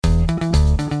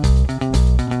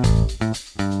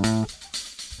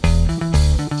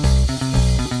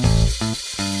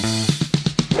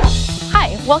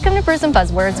Welcome to Brews and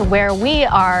Buzzwords, where we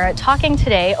are talking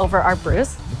today over our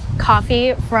brews.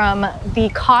 Coffee from the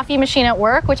coffee machine at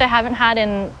work, which I haven't had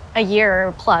in a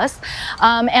year plus.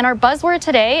 And our buzzword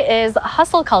today is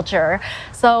hustle culture.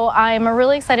 So I'm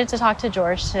really excited to talk to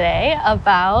George today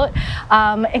about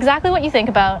exactly what you think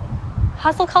about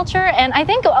hustle culture, and I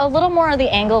think a little more of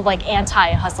the angle of like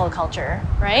anti-hustle culture,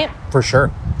 right? For sure.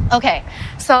 Okay,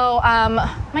 so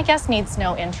my guest needs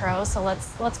no intro, so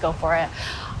let's go for it.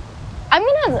 I'm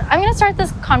gonna start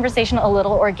this conversation a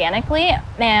little organically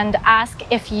and ask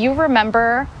if you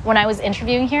remember when I was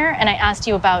interviewing here and I asked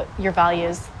you about your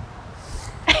values.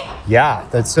 Yeah,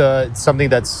 that's something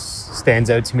that stands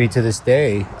out to me to this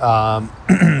day.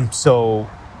 So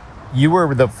you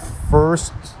were the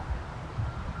first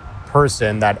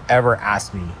person that ever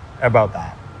asked me about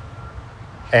that.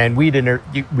 And we'd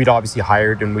obviously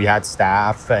hired and we had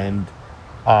staff, and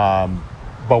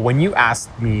but when you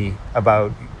asked me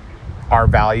about our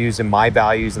values and my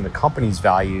values and the company's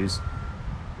values,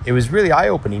 it was really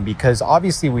eye-opening, because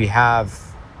obviously we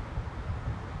have,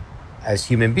 as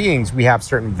human beings, we have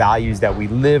certain values that we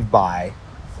live by.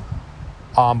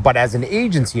 But as an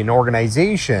agency, an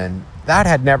organization, that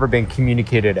had never been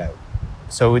communicated out.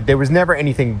 So there was never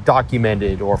anything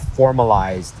documented or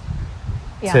formalized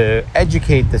to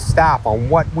educate the staff on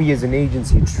what we as an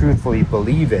agency truthfully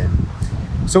believe in.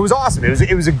 So it was awesome.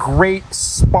 It was a great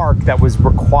spark that was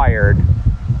required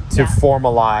to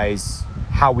formalize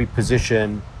how we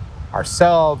position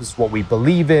ourselves, what we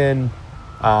believe in.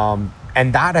 And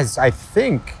that has, I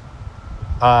think,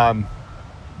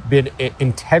 been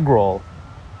integral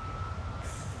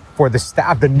for the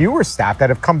staff, the newer staff that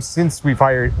have come since we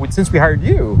hired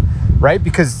you, right?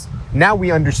 Because now we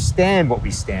understand what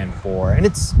we stand for, and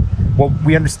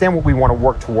we understand what we want to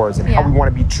work towards and how we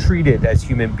want to be treated as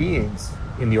human beings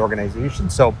in the organization.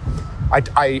 So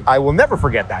I will never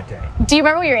forget that day. Do you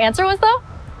remember what your answer was, though?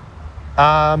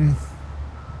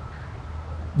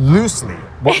 Loosely.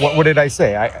 What did I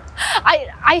say?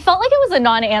 I felt like it was a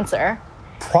non-answer.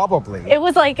 Probably. It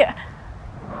was like,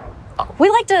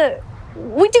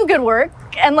 we do good work,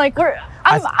 and like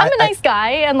I'm a nice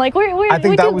guy, and like I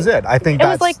think that was it. I think it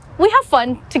was like we have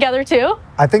fun together too.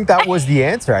 I think that was the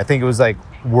answer. I think it was like,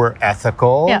 we're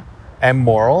ethical and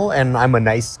moral, and I'm a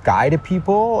nice guy to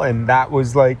people, and that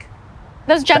was like.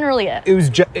 That's generally it. It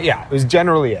was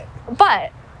generally it.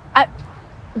 But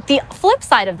the flip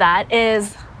side of that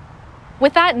is,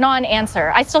 with that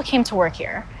non-answer, I still came to work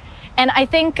here, and I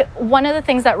think one of the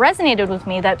things that resonated with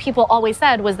me that people always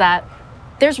said was that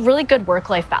there's really good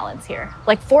work-life balance here.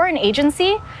 Like, for an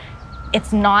agency,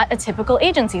 it's not a typical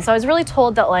agency. So I was really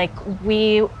told that like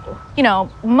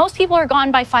most people are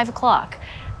gone by 5 o'clock,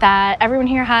 that everyone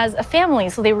here has a family,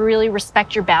 so they really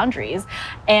respect your boundaries.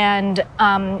 And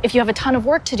if you have a ton of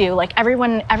work to do, like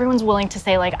everyone's willing to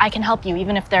say like, I can help you,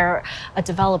 even if they're a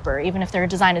developer, even if they're a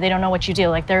designer, they don't know what you do,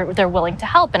 like they're willing to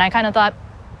help. And I kind of thought,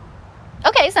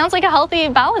 okay, sounds like a healthy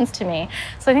balance to me.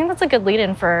 So I think that's a good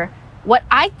lead-in for what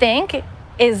I think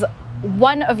is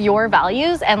one of your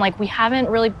values, and like we haven't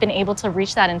really been able to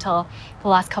reach that until the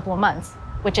last couple of months,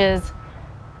 which is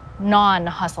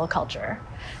non-hustle culture.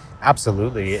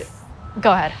 Absolutely.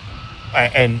 Go ahead.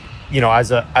 And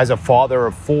as a father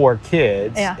of 4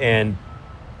 kids, and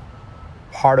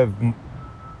part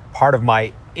of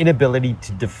my inability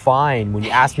to define when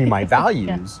you ask me my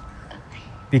values,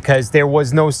 because there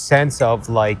was no sense of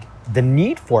like the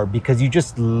need for it, because you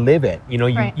just live it.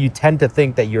 You tend to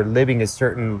think that you're living a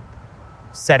certain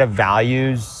set of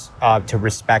values to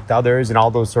respect others and all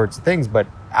those sorts of things. But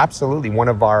absolutely, one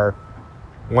of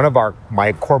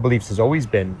my core beliefs has always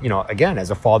been, again, as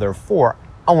a father of 4,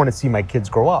 I want to see my kids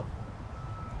grow up,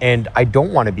 and I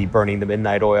don't want to be burning the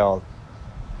midnight oil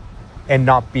and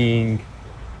not missing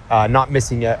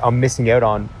out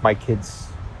on my kids'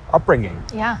 upbringing.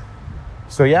 Yeah.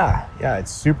 So it's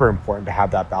super important to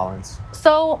have that balance.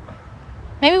 So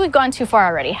maybe we've gone too far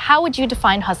already. How would you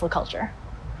define hustle culture?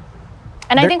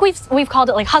 And I think we've called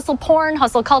it like hustle porn,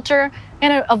 hustle culture.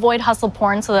 I'm gonna avoid hustle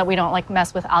porn so that we don't like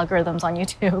mess with algorithms on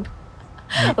YouTube.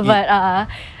 But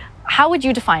how would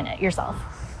you define it yourself?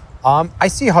 I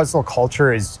see hustle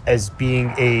culture as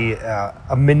being a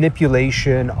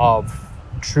manipulation of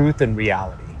truth and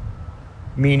reality.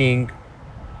 Meaning,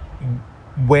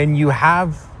 when you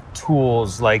have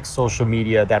tools like social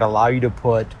media that allow you to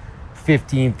put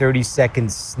 15, 30-second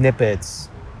snippets,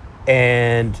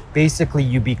 and basically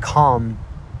you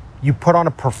put on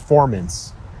a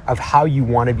performance of how you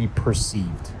want to be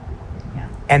perceived. Yeah.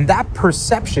 And that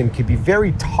perception can be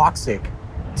very toxic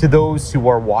to those who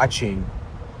are watching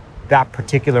that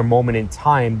particular moment in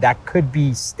time that could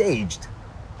be staged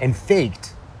and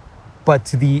faked But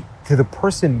to the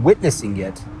person witnessing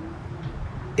it,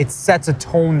 it sets a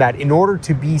tone that in order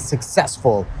to be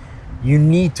successful, you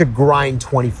need to grind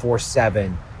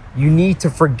 24/7. You need to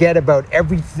forget about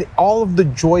everything, all of the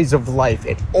joys of life,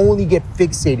 and only get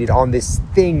fixated on this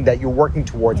thing that you're working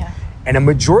towards. Yeah. And a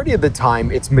majority of the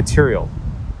time, it's material.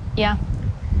 Yeah.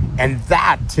 And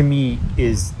that, to me,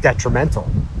 is detrimental.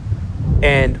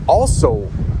 And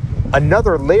also,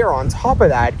 another layer on top of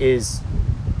that is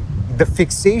the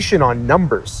fixation on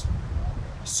numbers.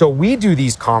 So we do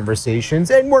these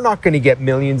conversations, and we're not going to get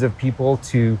millions of people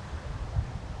to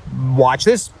watch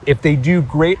this. If they do,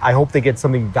 great. I hope they get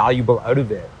something valuable out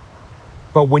of it.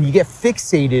 But when you get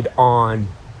fixated on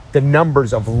the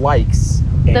numbers of likes,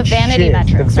 and The vanity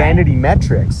metrics, the right? vanity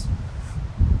metrics,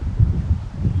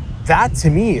 that to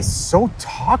me is so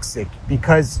toxic,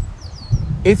 because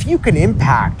if you can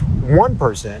impact one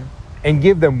person and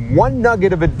give them one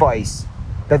nugget of advice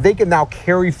that they can now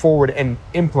carry forward and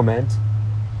implement,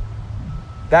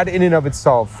 that in and of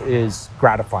itself is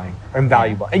gratifying and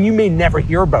valuable. And you may never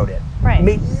hear about it. Right. You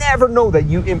may never know that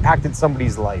you impacted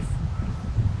somebody's life.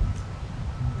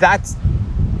 That's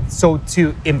so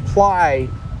to imply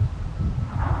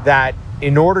that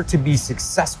in order to be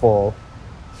successful,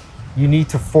 you need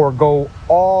to forego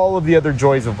all of the other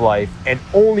joys of life and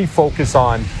only focus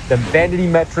on the vanity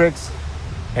metrics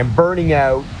and burning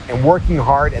out and working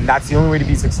hard, and that's the only way to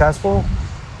be successful.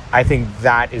 I think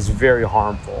that is very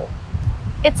harmful.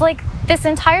 It's like this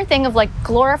entire thing of like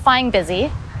glorifying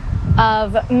busy,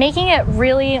 of making it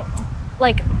really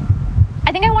like,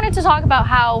 I think I wanted to talk about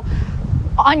how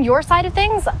on your side of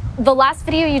things, the last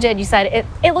video you did, you said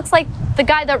it looks like the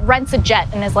guy that rents a jet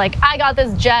and is like, I got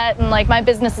this jet and like my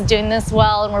business is doing this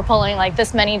well and we're pulling like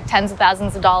this many tens of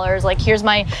thousands of dollars, like here's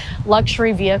my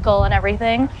luxury vehicle and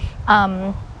everything.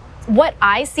 What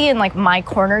I see in like my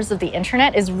corners of the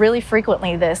internet is really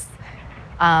frequently this,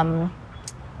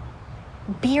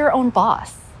 be your own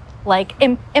boss. Like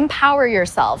empower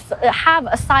yourself, have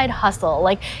a side hustle.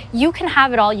 Like you can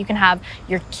have it all. You can have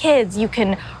your kids, you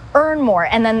can earn more.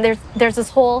 And then there's this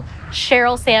whole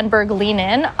Sheryl Sandberg lean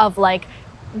in of like,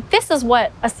 this is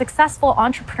what a successful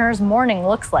entrepreneur's morning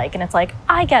looks like. And it's like,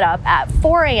 I get up at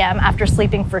 4 a.m. after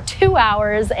sleeping for 2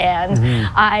 hours and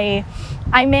I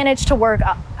manage to work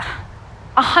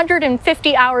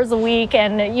 150 hours a week.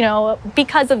 And, you know,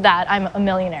 because of that, I'm a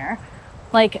millionaire.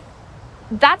 Like,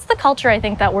 that's the culture I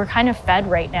think that we're kind of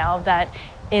fed right now, that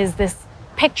is this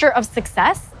picture of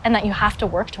success and that you have to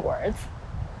work towards.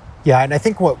 Yeah, and I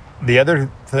think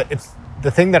it's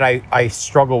the thing that I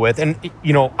struggle with, and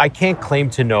you know, I can't claim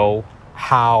to know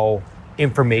how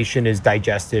information is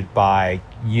digested by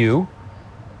you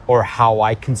or how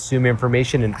I consume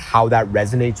information and how that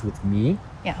resonates with me.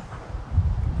 Yeah.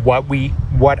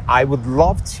 What I would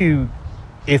love to,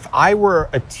 if I were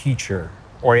a teacher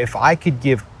or if I could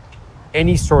give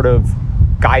any sort of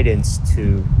guidance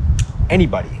to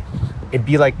anybody, it'd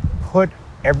be like, put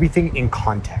everything in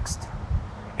context.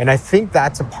 And I think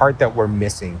that's a part that we're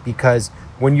missing, because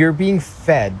when you're being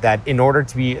fed that in order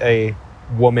to be a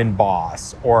woman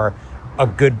boss or a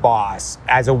good boss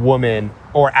as a woman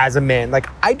or as a man, like,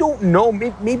 I don't know,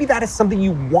 maybe that is something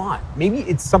you want. Maybe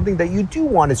it's something that you do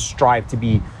want to strive to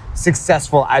be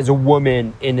successful as a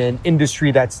woman in an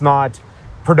industry that's not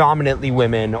predominantly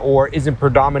women or isn't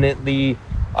predominantly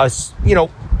a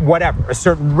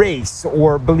certain race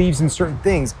or believes in certain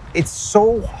things. It's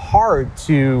so hard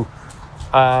to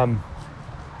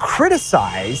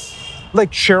criticize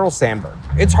like Sheryl Sandberg.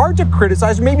 It's hard to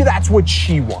criticize. Maybe that's what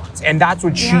she wants and that's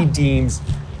what she deems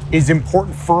is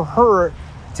important for her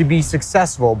to be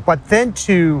successful. But then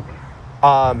to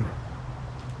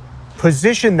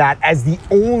position that as the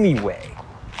only way,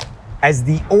 as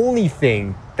the only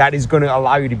thing that is going to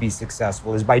allow you to be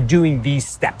successful is by doing these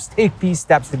steps. Take these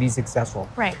steps to be successful.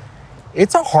 Right.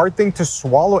 It's a hard thing to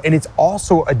swallow, and it's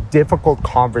also a difficult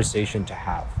conversation to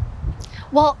have.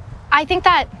 Well, I think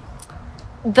that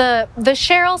the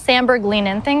Sheryl Sandberg lean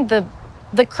in thing,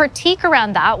 the critique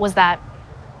around that was that,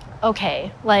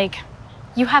 okay, like,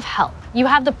 you have help. You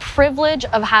have the privilege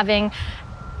of having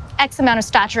X amount of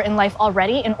stature in life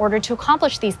already in order to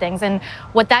accomplish these things. And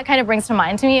what that kind of brings to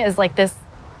mind to me is like this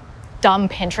dumb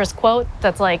Pinterest quote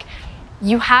that's like,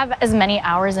 you have as many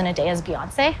hours in a day as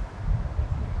Beyonce.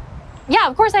 Yeah,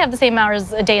 of course I have the same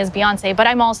hours a day as Beyonce, but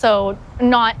I'm also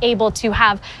not able to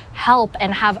have help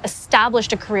and have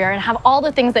established a career and have all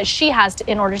the things that she has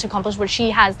in order to accomplish what she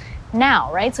has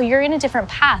now, right? So you're in a different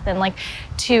path, and like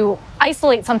to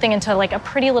isolate something into like a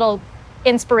pretty little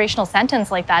inspirational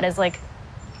sentence like that is like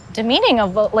demeaning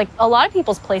of like a lot of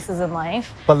people's places in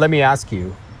life. But let me ask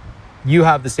you, you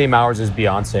have the same hours as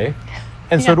Beyonce,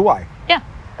 and so do I. Yeah.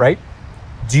 Right?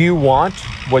 Do you want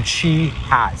what she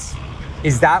has?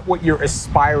 Is that what you're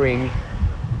aspiring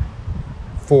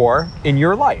for in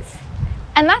your life?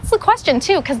 And that's the question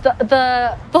too, because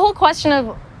the whole question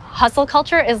of hustle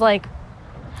culture is like,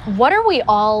 what are we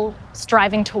all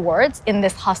striving towards in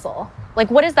this hustle?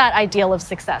 Like, what is that ideal of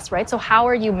success, right? So how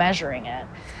are you measuring it?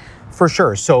 For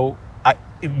sure. So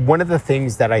one of the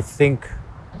things that I think,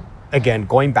 again,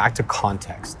 going back to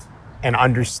context and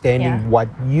understanding what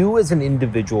you as an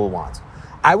individual want.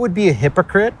 I would be a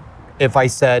hypocrite if I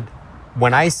said,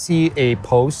 when I see a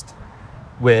post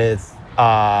with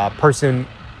a person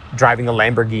driving a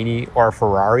Lamborghini or a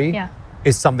Ferrari,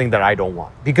 is something that I don't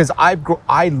want. Because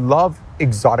I love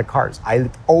exotic cars.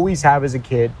 I always have as a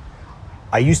kid.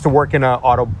 I used to work in an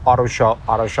auto shop.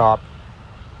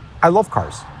 I love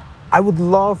cars. I would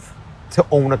love to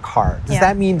own a car. Does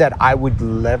that mean that I would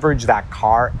leverage that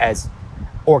car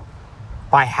or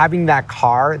by having that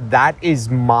car, that is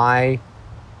my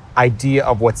idea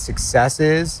of what success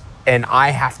is, and I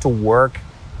have to work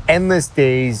endless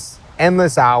days,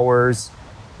 endless hours,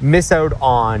 miss out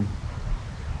on,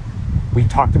 we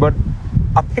talked about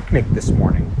a picnic this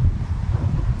morning.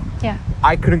 Yeah.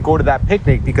 I couldn't go to that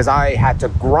picnic because I had to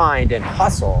grind and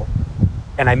hustle,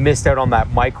 and I missed out on that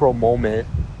micro moment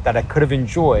that I could have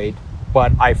enjoyed,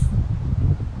 but I've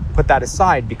put that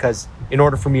aside because in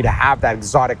order for me to have that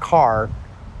exotic car,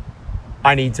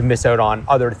 I need to miss out on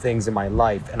other things in my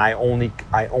life, and I only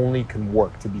can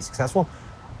work to be successful.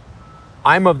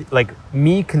 I'm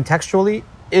me contextually,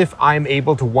 if I'm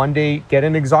able to one day get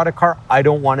an exotic car, I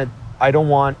don't want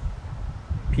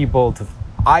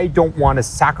to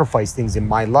sacrifice things in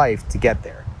my life to get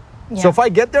there. So if I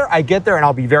get there and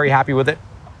I'll be very happy with it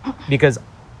because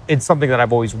it's something that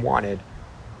I've always wanted.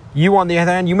 You, on the other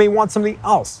hand, you may want something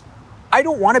else. I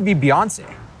don't want to be Beyonce.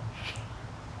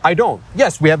 I don't.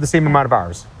 Yes, we have the same amount of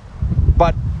hours,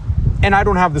 and I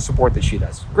don't have the support that she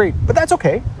does. Great, but that's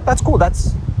okay. That's cool.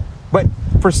 But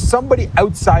for somebody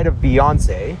outside of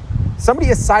Beyonce,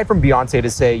 somebody aside from Beyonce to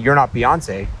say you're not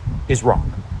Beyonce is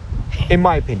wrong, in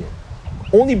my opinion.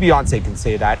 Only Beyonce can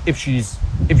say that if you're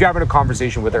having a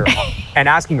conversation with her and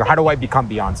asking her, how do I become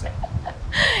Beyonce?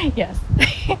 Yes.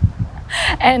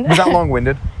 And was that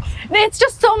long-winded? It's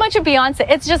just so much of Beyonce.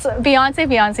 It's just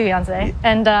Beyonce.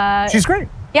 And she's great.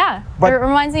 Yeah. But it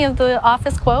reminds me of the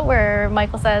Office quote where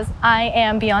Michael says, I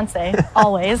am Beyonce,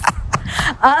 always.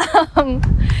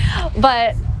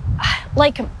 But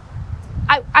like,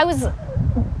 I was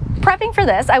prepping for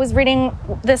this. I was reading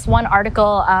this one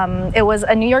article. It was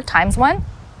a New York Times one.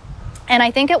 And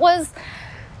I think it was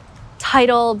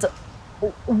titled,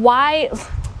 Why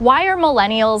are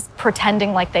millennials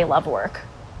pretending like they love work?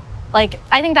 Like,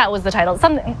 I think that was the title.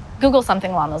 Google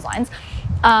something along those lines.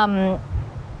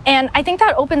 And I think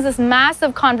that opens this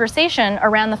massive conversation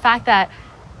around the fact that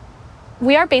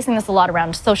we are basing this a lot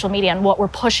around social media and what we're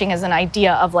pushing as an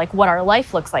idea of like what our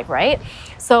life looks like, right?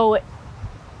 So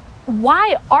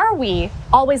why are we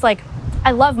always like,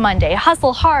 I love Monday,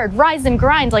 hustle hard, rise and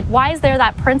grind? Like, why is there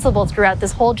that principle throughout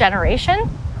this whole generation?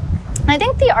 And I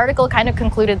think the article kind of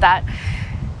concluded that,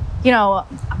 you know,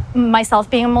 myself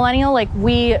being a millennial, like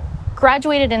we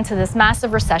graduated into this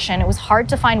massive recession. It was hard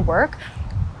to find work.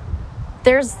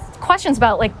 There's questions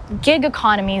about like gig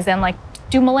economies and like,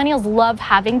 do millennials love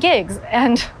having gigs?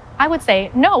 And I would say,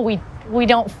 no, we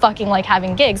don't fucking like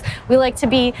having gigs. We like to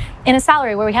be in a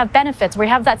salary where we have benefits, where we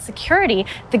have that security.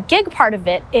 The gig part of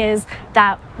it is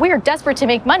that we are desperate to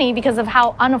make money because of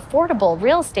how unaffordable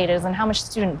real estate is and how much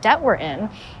student debt we're in.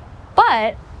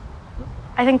 But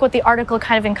I think what the article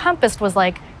kind of encompassed was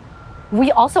like, we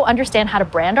also understand how to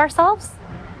brand ourselves.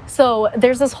 So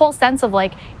there's this whole sense of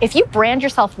like, if you brand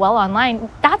yourself well online,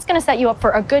 that's going to set you up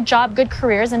for a good job, good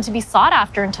careers, and to be sought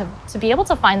after and to be able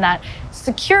to find that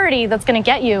security that's going to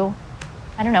get you,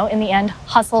 I don't know, in the end,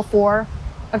 hustle for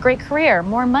a great career,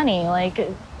 more money, like,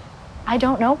 I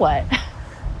don't know what.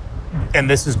 And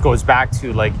this goes back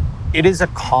to like, it is a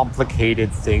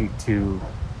complicated thing to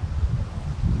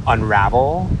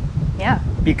unravel. Yeah.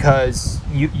 Because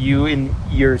you in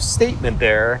your statement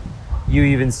there, you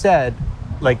even said,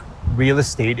 like, real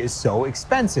estate is so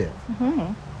expensive.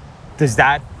 Mm-hmm.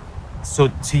 So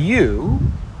to you,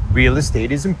 real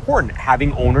estate is important.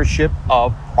 Having ownership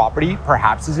of property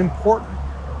perhaps is important.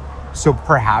 So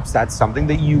perhaps that's something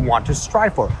that you want to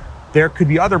strive for. There could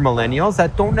be other millennials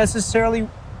that don't necessarily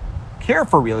care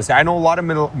for real estate. I know a lot of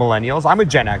millennials, I'm a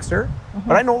Gen Xer,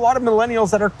 but I know a lot of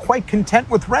millennials that are quite content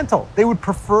with rental. They would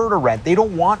prefer to rent. They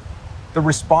don't want the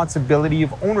responsibility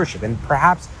of ownership. And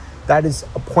perhaps that is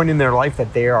a point in their life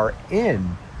that they are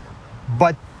in.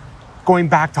 But going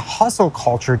back to hustle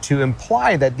culture to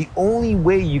imply that the only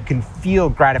way you can feel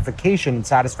gratification and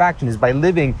satisfaction is by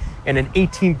living in an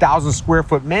 18,000 square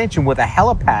foot mansion with a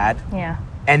helipad. Yeah.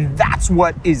 And that's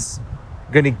what is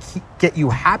going to get you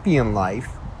happy in life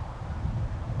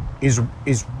is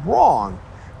wrong.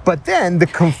 But then the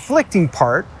conflicting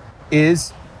part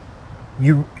is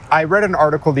I read an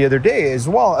article the other day as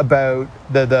well about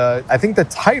I think the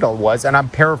title was, and I'm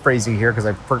paraphrasing here because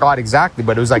I forgot exactly,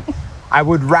 but it was like, I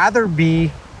would rather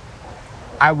be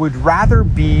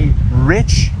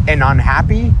rich and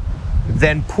unhappy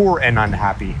than poor and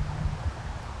unhappy.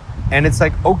 And it's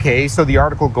like, okay, so the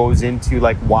article goes into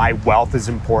like why wealth is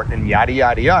important and yada,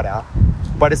 yada, yada.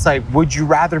 But it's like, would you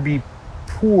rather be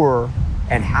poor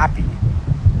and happy?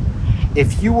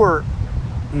 If you were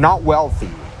not wealthy,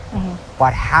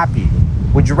 but happy,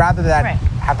 would you rather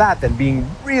have that than being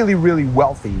really, really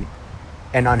wealthy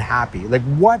and unhappy? Like,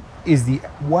 what is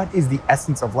the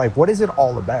essence of life? What is it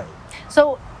all about?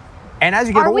 So, and as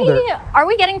you get older, are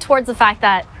we getting towards the fact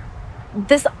that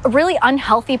this really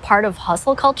unhealthy part of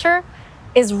hustle culture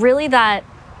is really that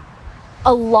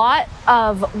a lot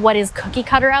of what is cookie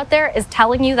cutter out there is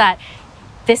telling you that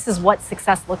this is what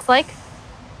success looks like?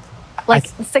 Like,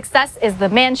 success is the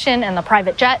mansion and the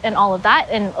private jet and all of that.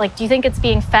 And like, do you think it's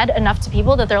being fed enough to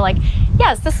people that they're like,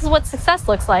 yes, this is what success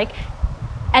looks like,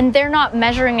 and they're not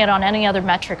measuring it on any other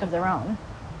metric of their own?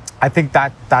 I think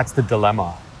that's the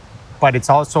dilemma. But it's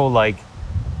also like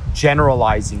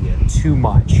generalizing it too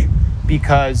much,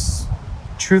 because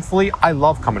truthfully, I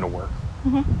love coming to work.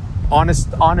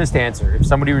 Honest answer. If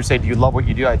somebody were to say, do you love what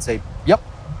you do? I'd say, yep,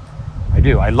 I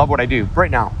do. I love what I do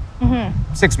right now.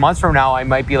 6 months from now, I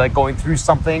might be like going through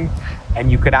something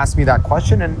and you could ask me that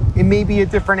question and it may be a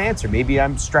different answer. Maybe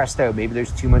I'm stressed out. Maybe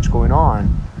there's too much going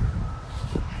on.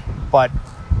 But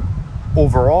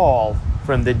overall,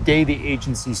 from the day the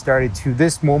agency started to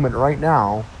this moment right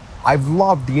now, I've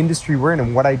loved the industry we're in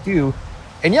and what I do.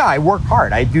 And yeah, I work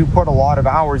hard. I do put a lot of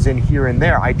hours in here and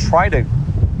there. I try to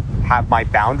have my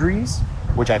boundaries,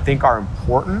 which I think are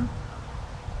important.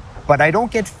 But I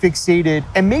don't get fixated,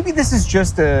 and maybe this is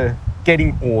just a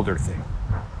getting older thing.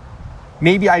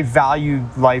 Maybe I value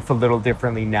life a little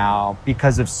differently now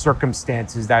because of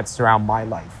circumstances that surround my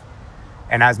life.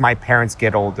 And as my parents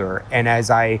get older, and as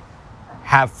I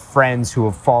have friends who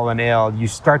have fallen ill, you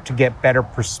start to get better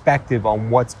perspective on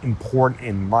what's important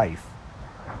in life.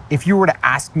 If you were to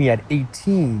ask me at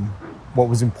 18 what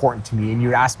was important to me, and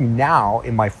you ask me now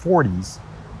in my 40s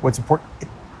what's important,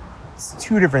 it's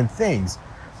two different things.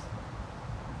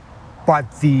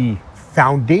 But the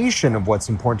foundation of what's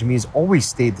important to me has always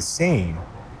stayed the same.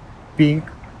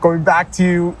 Going back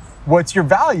to what's your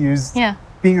values,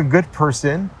 being a good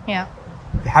person,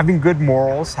 having good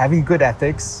morals, having good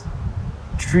ethics,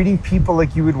 treating people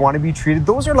like you would want to be treated.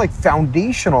 Those are like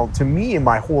foundational to me in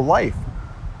my whole life.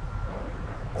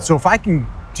 So if I can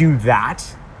do that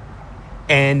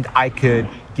and I could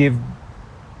give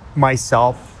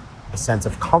myself a sense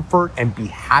of comfort and be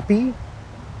happy,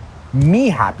 me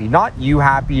happy, not you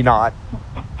happy, not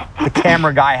the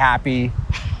camera guy happy,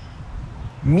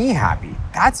 me happy.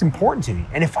 That's important to me.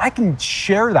 And if I can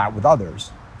share that with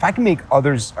others, if I can make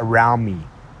others around me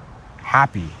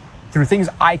happy through things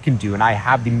I can do and I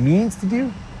have the means to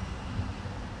do,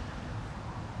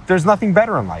 there's nothing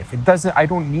better in life. I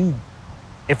don't need,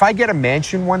 if I get a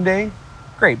mansion one day,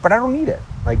 great, but I don't need it.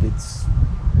 Like, it's,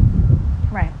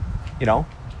 right. You know?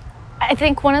 I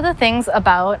think one of the things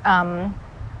about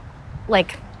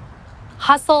like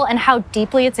hustle and how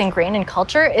deeply it's ingrained in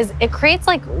culture is it creates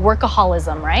like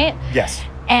workaholism, right? Yes.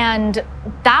 And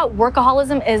that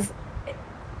workaholism is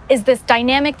this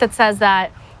dynamic that says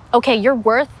that, okay, your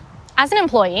worth as an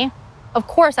employee, of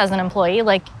course, as an employee,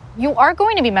 like you are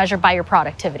going to be measured by your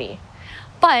productivity,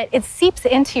 but it seeps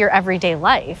into your everyday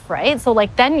life, right? So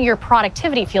like then your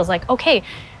productivity feels like, okay,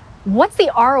 what's the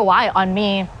ROI on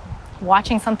me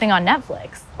watching something on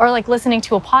Netflix or like listening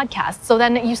to a podcast? So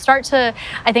then you start to,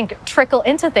 I think, trickle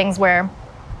into things where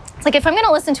it's like, if I'm going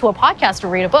to listen to a podcast or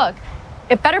read a book,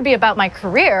 it better be about my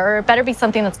career, or it better be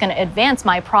something that's going to advance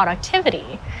my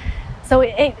productivity. So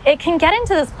it can get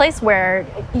into this place where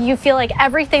you feel like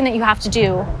everything that you have to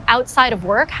do outside of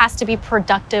work has to be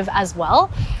productive as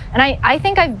well. And I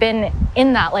think I've been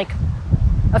in that like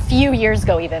a few years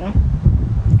ago even,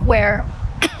 where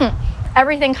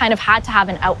everything kind of had to have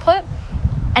an output.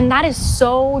 And that is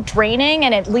so draining,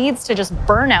 and it leads to just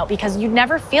burnout because you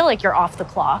never feel like you're off the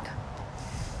clock.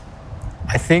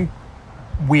 I think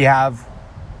we have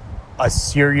a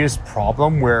serious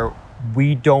problem where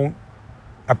we don't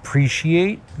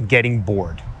appreciate getting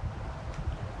bored.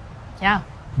 Yeah.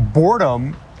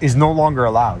 Boredom is no longer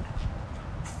allowed.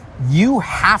 You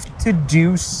have to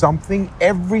do something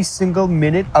every single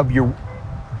minute of your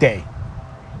day.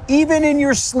 Even in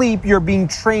your sleep, you're being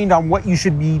trained on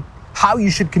how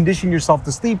you should condition yourself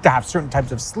to sleep, to have certain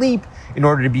types of sleep in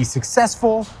order to be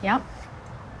successful. Yep.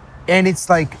 And it's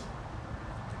like,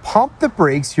 pump the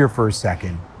brakes here for a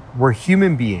second. We're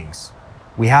human beings.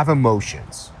 We have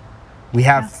emotions. We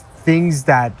have things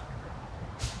that,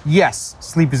 yes,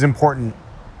 sleep is important.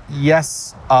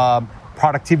 Yes,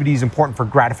 productivity is important for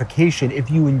gratification if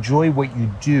you enjoy what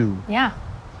you do. Yeah.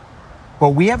 But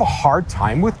we have a hard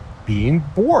time with being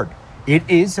bored. It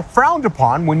is frowned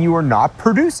upon when you are not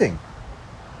producing.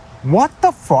 What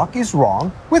the fuck is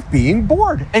wrong with being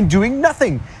bored and doing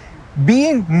nothing?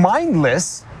 Being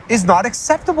mindless is not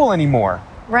acceptable anymore.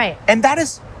 Right. And that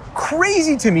is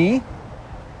crazy to me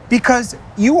because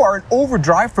you are in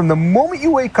overdrive from the moment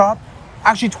you wake up,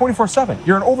 actually 24/7.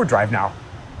 You're in overdrive now.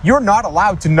 You're not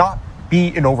allowed to not be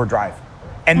in overdrive.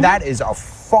 And that is a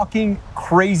fucking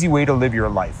crazy way to live your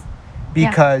life.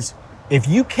 Because if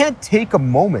you can't take a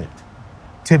moment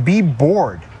to be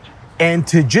bored and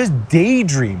to just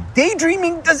daydream.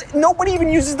 Daydreaming, nobody even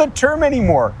uses the term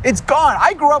anymore. It's gone.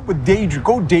 I grew up with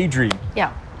daydream.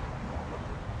 Yeah.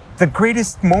 The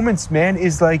greatest moments, man,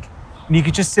 is like you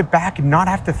could just sit back and not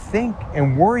have to think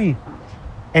and worry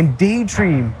and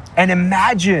daydream and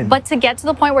imagine. But to get to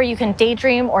the point where you can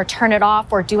daydream or turn it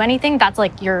off or do anything, that's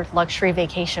like your luxury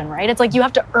vacation, right? It's like you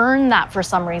have to earn that for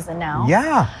some reason now.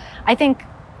 Yeah. I think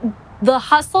the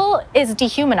hustle is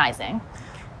dehumanizing.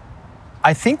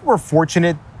 I think we're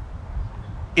fortunate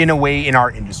in a way in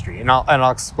our industry, and I'll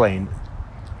explain.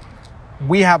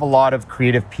 We have a lot of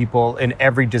creative people in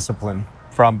every discipline,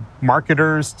 from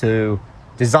marketers to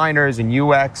designers and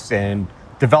UX and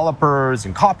developers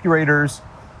and copywriters.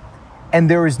 And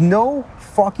there is no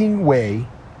fucking way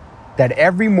that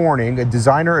every morning a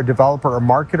designer, a developer, a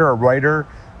marketer, a writer,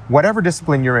 whatever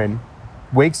discipline you're in,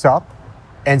 wakes up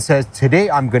and says, today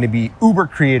I'm going to be uber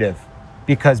creative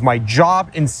because my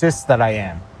job insists that I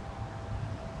am.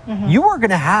 You are going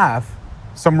to have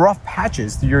some rough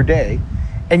patches through your day,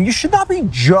 and you should not be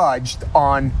judged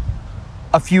on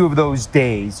a few of those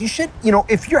days. You should,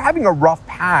 if you're having a rough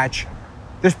patch,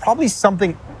 there's probably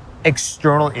something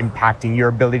external impacting your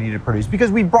ability to produce,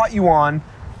 because we brought you on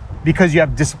because you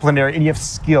have disciplinary and you have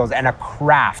skills and a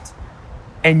craft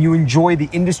and you enjoy the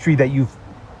industry that you've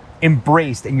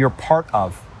embraced and you're part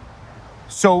of.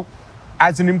 So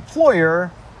as an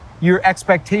employer, your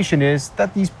expectation is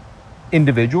that these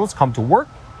individuals come to work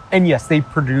and yes, they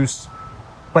produce,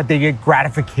 but they get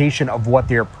gratification of what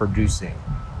they're producing.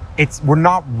 We're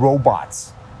not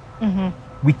robots.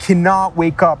 We cannot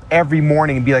wake up every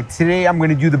morning and be like, today I'm going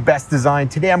to do the best design.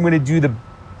 Today I'm going to do the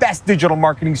best digital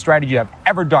marketing strategy I've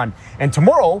ever done. And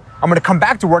tomorrow I'm going to come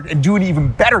back to work and do an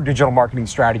even better digital marketing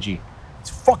strategy.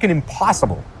 It's fucking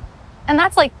impossible. And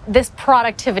that's like this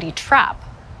productivity trap.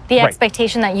 The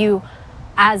expectation that you,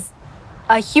 as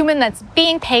a human that's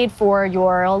being paid for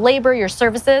your labor, your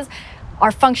services,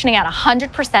 are functioning at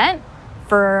 100%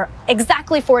 for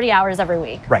exactly 40 hours every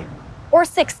week. Right. Or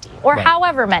 60, or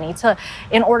however many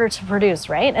in order to produce,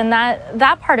 right? And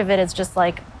that part of it is just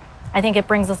like, I think it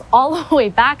brings us all the way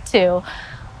back to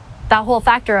that whole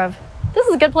factor of, this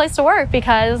is a good place to work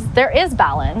because there is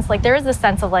balance. Like there is this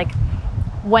sense of like,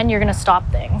 when you're gonna stop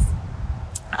things.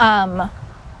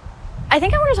 I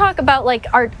think I want to talk about like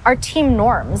our team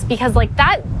norms, because like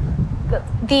that,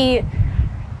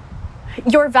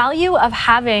 your value of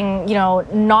having,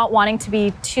 not wanting to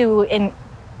be too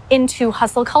into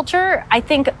hustle culture, I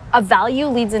think a value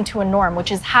leads into a norm,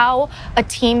 which is how a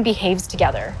team behaves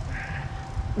together.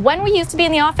 When we used to be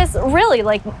in the office, really,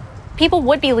 like people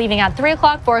would be leaving at 3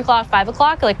 o'clock, 4 o'clock, 5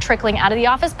 o'clock, like trickling out of the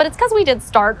office, but it's because we did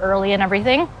start early and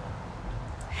everything.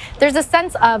 There's a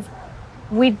sense of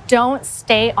we don't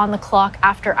stay on the clock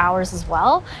after hours as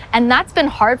well. And that's been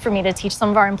hard for me to teach some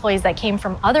of our employees that came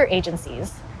from other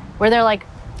agencies, where they're like,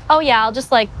 oh yeah, I'll just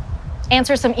like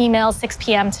answer some emails 6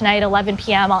 p.m. tonight, 11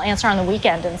 p.m. I'll answer on the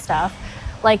weekend and stuff.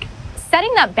 Like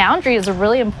setting that boundary is a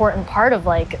really important part of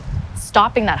like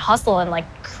stopping that hustle and like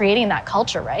creating that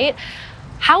culture, right?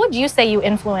 How would you say you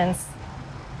influence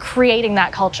creating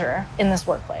that culture in this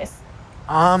workplace?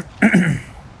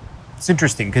 It's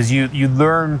interesting because you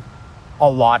learn a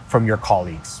lot from your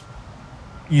colleagues.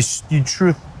 You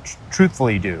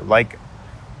truthfully do. Like,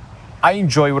 I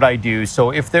enjoy what I do.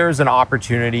 So if there's an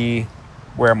opportunity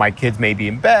where my kids may be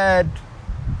in bed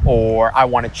or I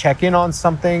want to check in on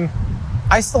something,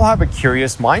 I still have a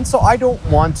curious mind. So I don't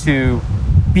want to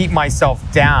beat myself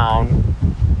down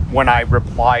when I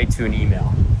reply to an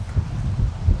email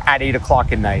at 8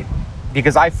 o'clock at night,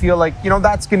 because I feel like,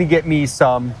 that's going to get me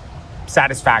some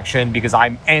satisfaction because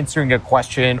I'm answering a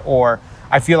question or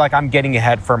I feel like I'm getting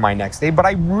ahead for my next day. But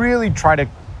I really try to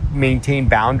maintain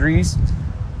boundaries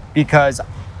because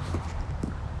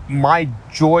my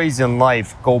joys in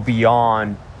life go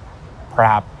beyond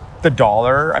perhaps the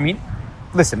dollar. I mean,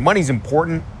 listen, money's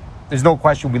important. There's no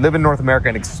question. We live in North America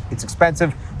and it's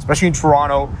expensive, especially in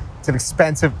Toronto. It's an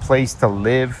expensive place to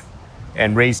live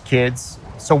and raise kids.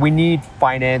 So we need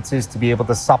finances to be able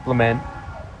to supplement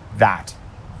that.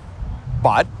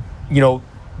 But,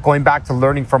 going back to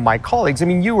learning from my colleagues, I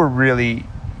mean, you were really,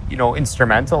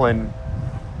 instrumental in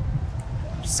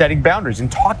setting boundaries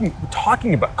and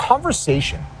talking about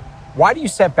conversation. Why do you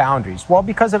set boundaries? Well,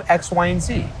 because of X, Y, and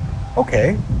Z.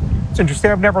 Okay, it's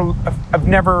interesting. I've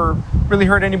never really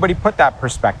heard anybody put that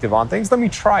perspective on things. Let me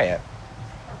try it,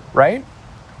 right?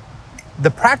 The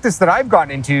practice that I've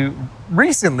gotten into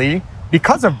recently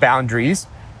because of boundaries,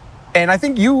 and I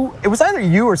think it was either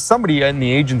you or somebody in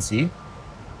the agency,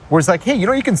 was like, hey,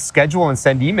 you can schedule and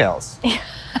send emails.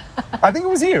 I think it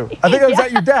was you. I think I was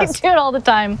at your desk. I do it all the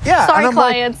time. Yeah. Sorry,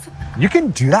 clients. Like, you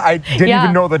can do that. I didn't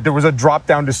even know that there was a drop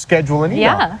down to schedule an email.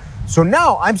 Yeah. So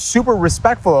now I'm super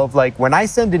respectful of like when I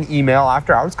send an email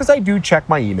after hours, because I do check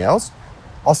my emails,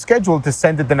 I'll schedule to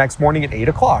send it the next morning at 8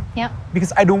 o'clock. Yeah.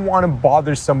 Because I don't want to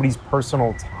bother somebody's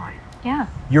personal time. Yeah.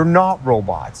 You're not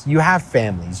robots. You have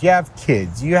families. You have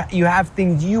kids. You have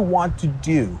things you want to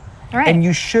do. Right. And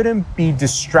you shouldn't be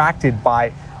distracted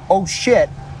by, oh shit,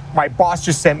 my boss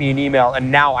just sent me an email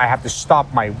and now I have to stop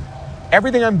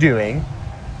everything I'm doing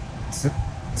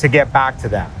to get back to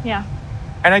them. Yeah.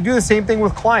 And I do the same thing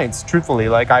with clients, truthfully.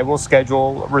 Like I will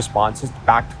schedule responses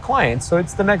back to clients. So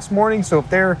it's the next morning. So if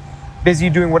they're busy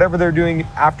doing whatever they're doing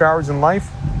after hours in life,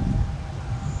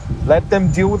 let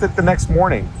them deal with it the next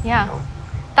morning. Yeah.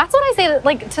 That's what I say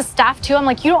like to staff too. I'm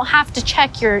like, you don't have to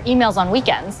check your emails on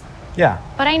weekends. Yeah.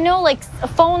 But I know like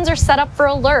phones are set up for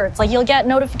alerts. Like you'll get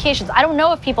notifications. I don't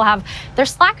know if people have their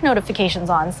Slack notifications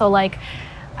on. So like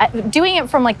doing it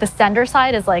from like the sender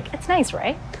side is like, it's nice,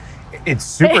 right? It's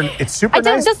super I did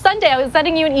nice. just Sunday. I was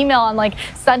sending you an email on like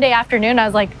Sunday afternoon. I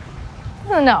was like,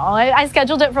 no, I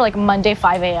scheduled it for like Monday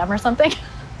 5 a.m. or something.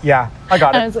 Yeah, I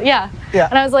got it. And I was like, yeah.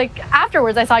 And I was like,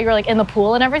 afterwards I saw you were like in the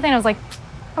pool and everything. I was like,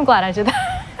 I'm glad I did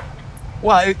that.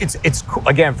 Well, it's cool.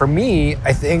 Again, for me,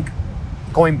 I think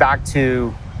going back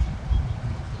to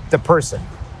the person.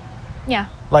 Yeah.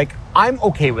 Like I'm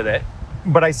okay with it,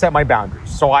 but I set my boundaries.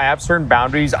 So I have certain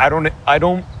boundaries. I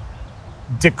don't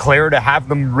declare to have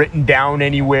them written down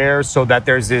anywhere so that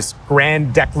there's this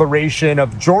grand declaration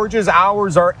of George's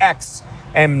hours are X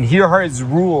and here are his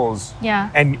rules. Yeah.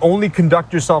 And only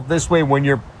conduct yourself this way when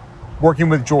you're working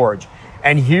with George.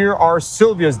 And here are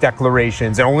Sylvia's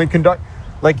declarations and only conduct.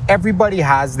 Like everybody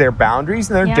has their boundaries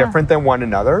and they're different than one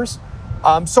another's.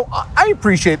 So I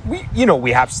appreciate,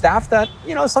 we have staff that,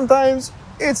 sometimes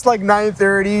it's like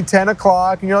 9:30, 10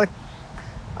 o'clock and you're like,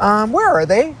 where are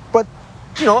they? But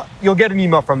you'll get an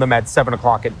email from them at 7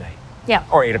 o'clock at night. Yeah.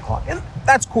 Or 8 o'clock. And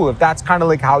that's cool if that's kind of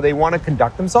like how they want to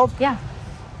conduct themselves. Yeah.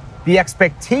 The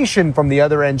expectation from the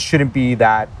other end shouldn't be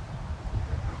that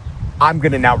I'm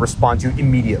going to now respond to you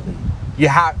immediately.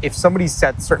 If somebody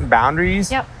sets certain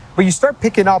boundaries, but you start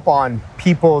picking up on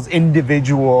people's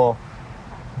individual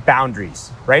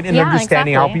boundaries, right? And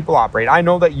understanding how people operate. I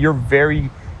know that you're very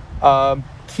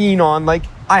keen on like,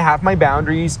 I have my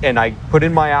boundaries and I put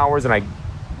in my hours and I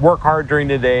work hard during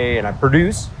the day and I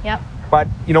produce. Yep. But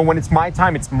when it's my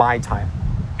time, it's my time.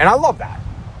 And I love that.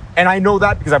 And I know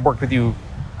that because I've worked with you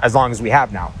as long as we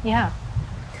have now. Yeah.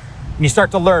 And you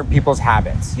start to learn people's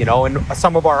habits, and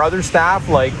some of our other staff,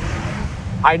 like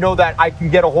I know that I can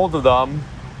get a hold of them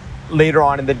later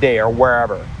on in the day or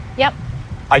wherever. Yep.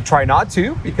 I try not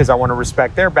to because I want to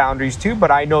respect their boundaries too,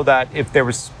 but I know that if there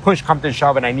was push come to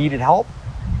shove and I needed help,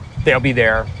 they'll be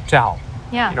there to help.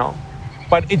 Yeah.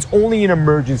 But it's only in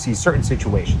emergency, certain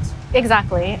situations.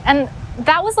 Exactly. And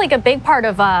that was like a big part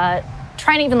of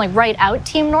trying to even like write out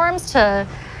team norms to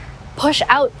push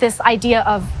out this idea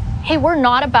of, hey, we're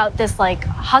not about this like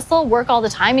hustle, work all the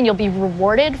time, and you'll be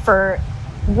rewarded for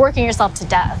working yourself to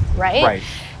death, right? Right.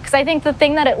 Because I think the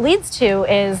thing that it leads to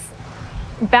is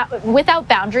without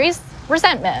boundaries,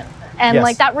 resentment. And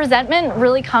like that resentment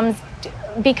really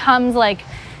becomes like,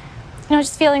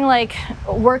 just feeling like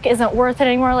work isn't worth it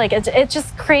anymore. Like it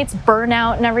just creates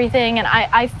burnout and everything. And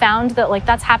I found that like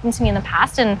that's happened to me in the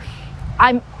past. And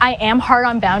I am hard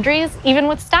on boundaries, even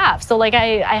with staff. So like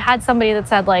I had somebody that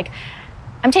said like,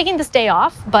 I'm taking this day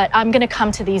off, but I'm gonna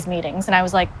come to these meetings. And I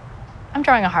was like, I'm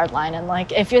drawing a hard line. And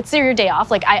like, if it's your day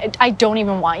off, like I don't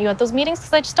even want you at those meetings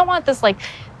because I just don't want this like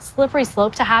slippery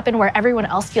slope to happen where everyone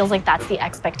else feels like that's the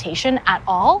expectation at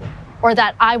all, or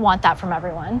that I want that from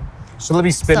everyone. So let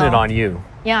me spin it on you.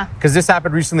 Yeah. Because this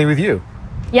happened recently with you.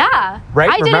 Yeah. Right?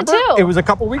 I Remember? did it too. It was a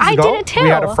couple weeks ago. I did it too. We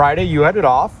had a Friday, you had it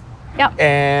off. Yep.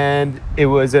 And it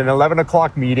was an 11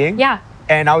 o'clock meeting. Yeah.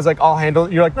 And I was like, I'll handle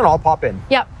it. You're like, no, I'll pop in.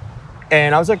 Yep.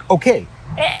 And I was like, okay.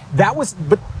 That was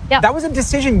a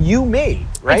decision you made,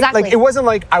 right? Exactly. Like, it wasn't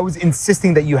like I was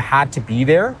insisting that you had to be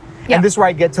there. Yeah. And this is where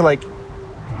I get to like,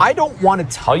 I don't want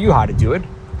to tell you how to do it.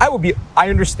 I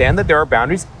understand that there are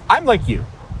boundaries. I'm like you.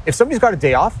 If somebody's got a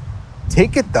day off,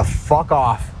 take it the fuck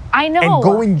off. I know. And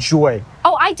go enjoy.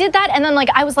 Oh, I did that. And then like,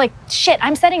 I was like, shit,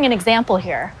 I'm setting an example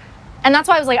here. And that's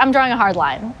why I was like, I'm drawing a hard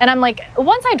line. And I'm like,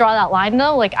 once I draw that line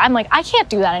though, like, I'm like, I can't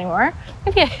do that anymore.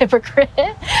 I'd be a hypocrite.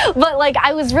 But like,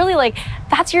 I was really like,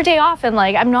 that's your day off. And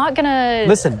like, I'm not gonna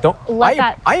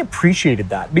I appreciated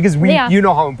that because you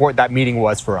know how important that meeting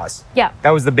was for us. Yeah.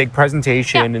 That was the big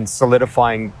presentation and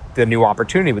solidifying the new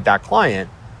opportunity with that client.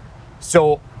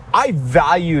 So I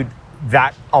valued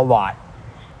that a lot.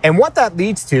 And what that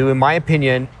leads to, in my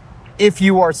opinion, if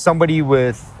you are somebody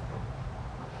with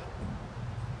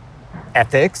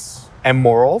ethics and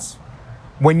morals,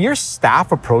 when your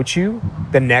staff approach you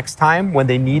the next time when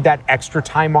they need that extra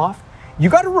time off, you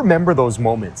got to remember those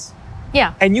moments.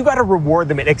 Yeah. And you got to reward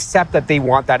them and accept that they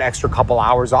want that extra couple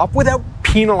hours off without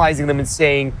penalizing them and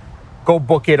saying, go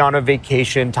book it on a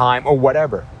vacation time or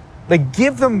whatever. Like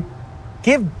give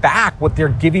back what they're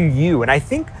giving you. And I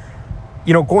think,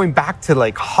 going back to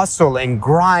like hustle and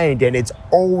grind, and it's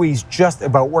always just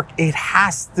about work. It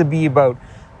has to be about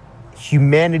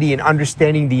humanity and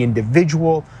understanding the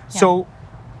individual. Yeah. So,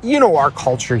 our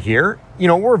culture here,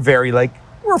 we're very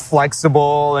we're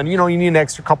flexible and, you need an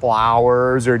extra couple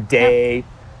hours or day. Yeah.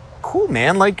 Cool,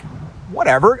 man. Like,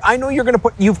 whatever. I know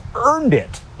you've earned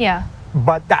it. Yeah.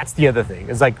 But that's the other thing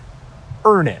is like,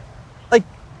 earn it. Like,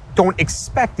 don't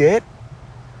expect it,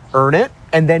 earn it,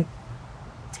 and then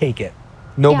take it.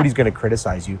 Nobody's going to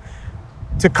criticize you.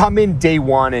 To come in day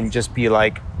one and just be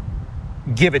like,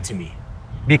 give it to me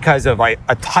because of a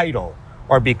title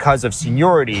or because of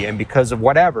seniority and because of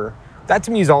whatever, that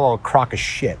to me is all a crock of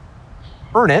shit.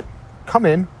 Earn it, come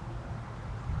in,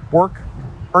 work,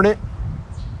 earn it.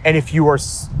 And if you're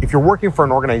working for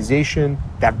an organization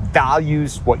that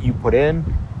values what you put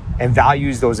in and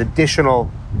values those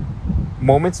additional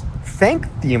moments,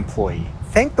 thank the employee.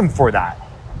 Thank them for that.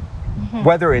 Mm-hmm.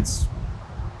 Whether it's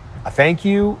a thank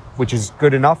you, which is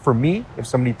good enough for me if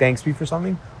somebody thanks me for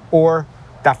something, or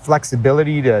that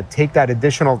flexibility to take that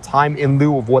additional time in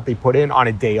lieu of what they put in on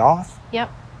a day off.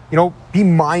 Yep. Be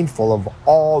mindful of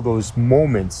all those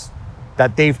moments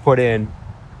that they've put in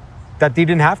that they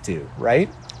didn't have to, right?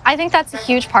 I think that's a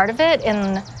huge part of it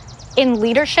in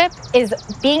leadership is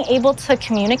being able to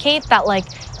communicate that like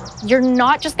you're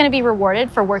not just going to be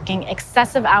rewarded for working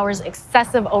excessive hours,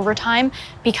 excessive overtime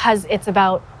because it's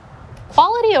about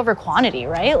quality over quantity,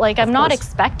 right? Like I'm not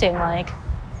expecting like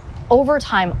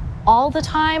overtime all the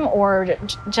time or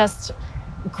just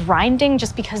grinding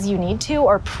just because you need to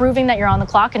or proving that you're on the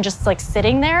clock and just like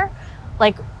sitting there.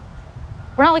 Like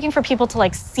we're not looking for people to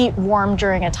like seat warm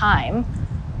during a time.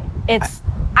 It's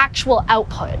actual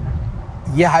output.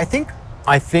 Yeah, I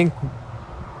think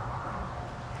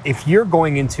if you're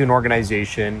going into an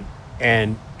organization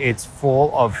and it's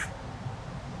full of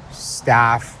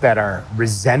staff that are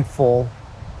resentful,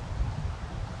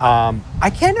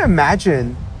 I can't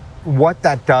imagine what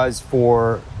that does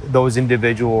for those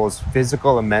individuals'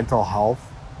 physical and mental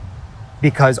health,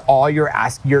 because all you're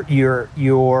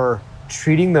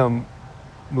treating them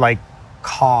like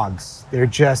cogs. They're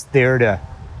just there to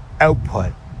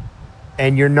output,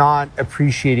 and you're not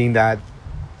appreciating that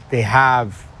they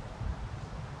have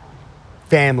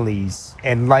families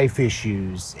and life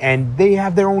issues and they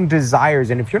have their own desires.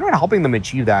 And if you're not helping them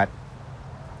achieve that,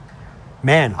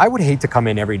 man, I would hate to come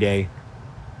in every day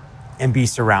and be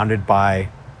surrounded by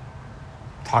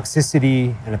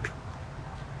toxicity and a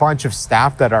bunch of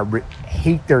staff that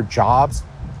hate their jobs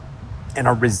and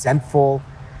are resentful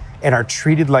and are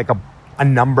treated like a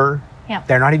number. Yeah.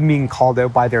 They're not even being called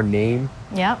out by their name.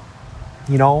 Yeah.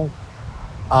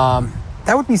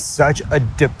 That would be such a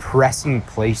depressing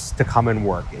place to come and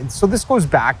work. And so this goes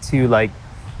back to if you're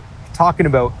talking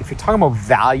about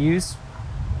values,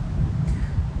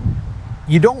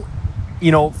 you don't,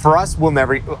 for us,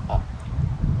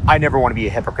 I never want to be a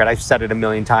hypocrite. I've said it a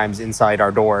million times inside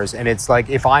our doors. And it's like,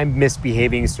 if I'm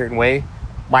misbehaving a certain way,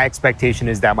 my expectation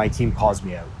is that my team calls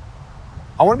me out.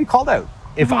 I want to be called out.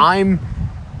 Mm-hmm.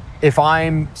 If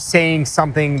I'm saying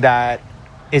something that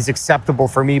is acceptable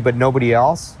for me, but nobody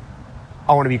else,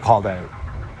 I want to be called out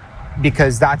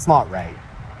because that's not right.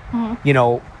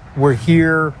 Mm-hmm. We're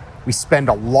here, we spend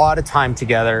a lot of time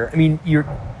together. I mean,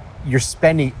 you're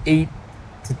spending 8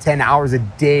 to 10 hours a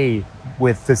day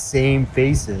with the same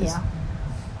faces. Yeah.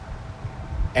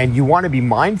 And you want to be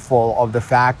mindful of the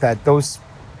fact that those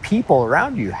people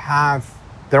around you have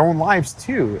their own lives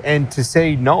too. And to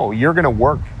say, no, you're going to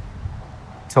work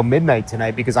till midnight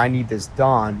tonight because I need this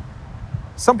done.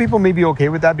 Some people may be okay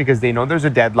with that because they know there's a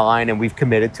deadline and we've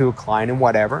committed to a client and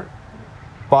whatever.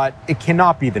 But it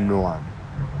cannot be the norm.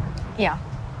 Yeah.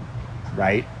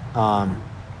 Right?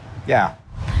 Yeah.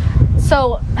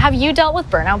 So have you dealt with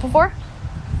burnout before?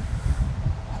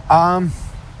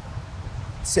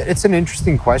 It's an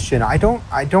interesting question. I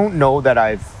don't know that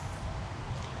I've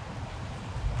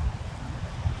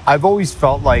always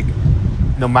felt like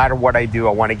no matter what I do,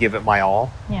 I want to give it my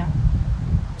all. Yeah.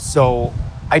 So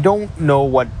I don't know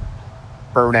what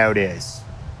burnout is.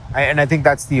 And I think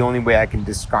that's the only way I can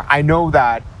describe. I know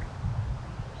that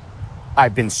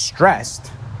I've been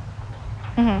stressed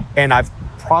and I've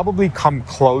probably come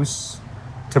close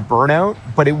to burnout,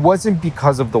 but it wasn't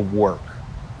because of the work.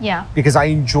 Yeah. Because I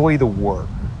enjoy the work.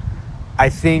 I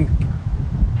think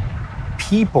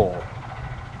people,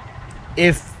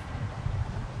 if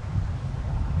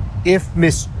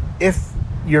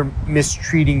you're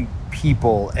mistreating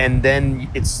people and then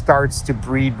it starts to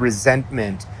breed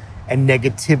resentment and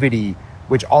negativity,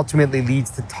 which ultimately leads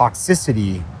to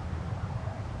toxicity,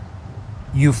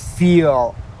 you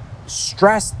feel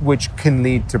stressed, which can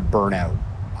lead to burnout.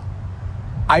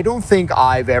 I don't think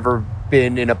I've ever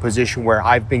been in a position where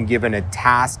I've been given a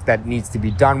task that needs to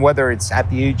be done, whether it's at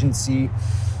the agency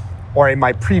or in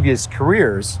my previous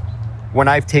careers. When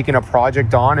I've taken a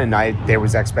project on and there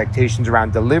was expectations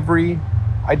around delivery,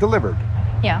 I delivered.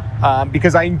 Yeah.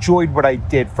 Because I enjoyed what I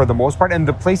did for the most part. And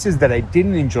the places that I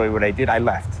didn't enjoy what I did, I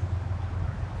left.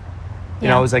 You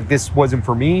know, I was like, this wasn't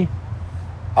for me.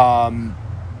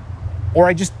 Or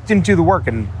I just didn't do the work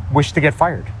and wished to get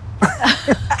fired.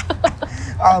 But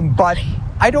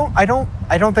I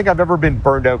don't think I've ever been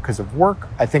burned out because of work.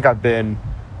 I think I've been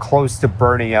close to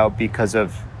burning out because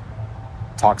of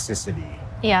toxicity.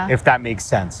 Yeah. If that makes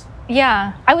sense.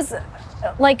 Yeah. I was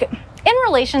like, in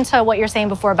relation to what you're saying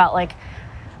before about like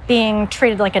being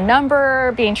treated like a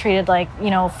number, being treated like, you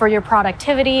know, for your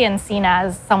productivity and seen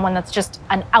as someone that's just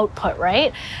an output,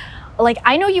 right? Like,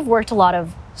 I know you've worked a lot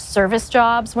of service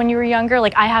jobs when you were younger,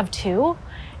 like I have too.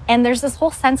 And there's this whole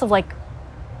sense of like,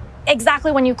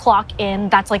 exactly when you clock in,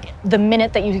 that's like the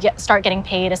minute that you start getting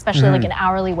paid, especially like in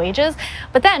hourly wages.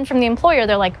 But then from the employer,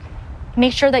 they're like,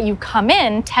 make sure that you come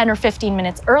in 10 or 15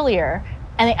 minutes earlier,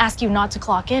 and they ask you not to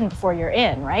clock in before you're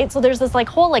in, right? So there's this like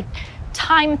whole like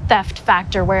time theft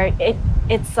factor where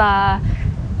it's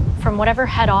from whatever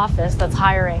head office that's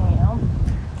hiring, you know.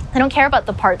 They don't care about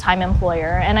the part-time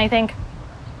employer. And I think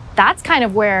that's kind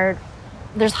of where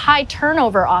there's high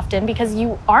turnover often because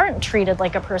you aren't treated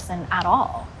like a person at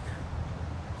all.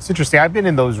 It's interesting. I've been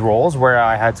in those roles where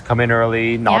I had to come in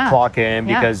early, not clock in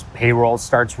because payroll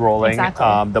starts rolling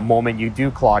the moment you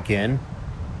do clock in.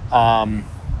 I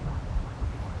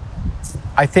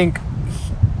think,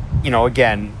 you know,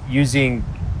 again, using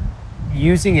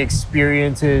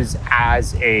experiences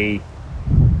as a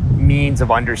means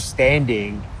of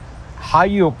understanding how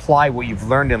you apply what you've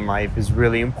learned in life is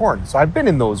really important. So I've been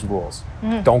in those rules.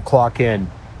 Don't clock in.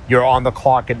 You're on the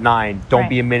clock at 9. Don't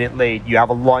be a minute late. You have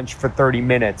a lunch for 30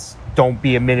 minutes. Don't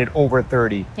be a minute over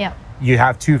 30. Yeah. You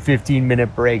have 2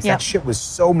 15-minute breaks. That shit was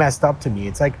so messed up to me.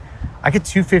 It's like, I get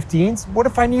 2 15s. What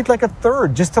if I need like a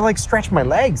third just to like stretch my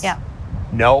legs? Yeah.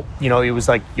 No, you know, it was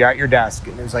like, you're at your desk.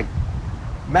 And it was like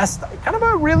kind of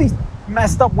a really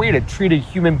messed up way to treat a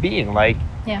human being. Like,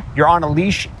 you're on a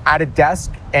leash at a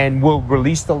desk and we'll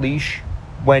release the leash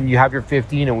when you have your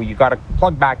 15 and you got to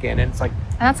plug back in. And it's like,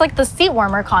 and that's like the seat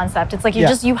warmer concept. It's like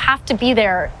you have to be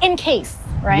there in case,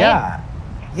 right? Yeah.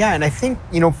 Yeah. And I think,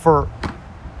 you know, for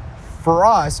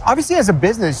us, obviously as a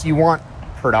business, you want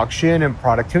production and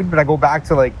productivity, but I go back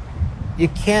to like, you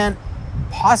can't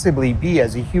possibly be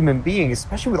as a human being,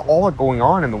 especially with all that going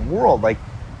on in the world, like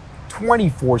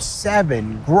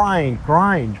 24/7 grind.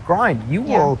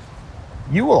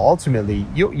 You will ultimately,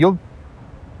 you'll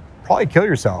probably kill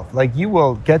yourself. Like you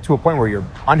will get to a point where you're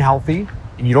unhealthy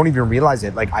and you don't even realize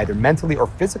it, like either mentally or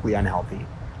physically unhealthy.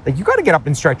 Like you got to get up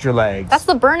and stretch your legs. That's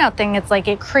the burnout thing. It's like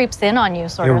it creeps in on you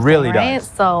sort of thing, really right? does.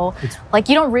 So like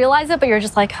you don't realize it, but you're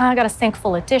just like, I got a sink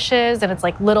full of dishes, and it's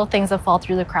like little things that fall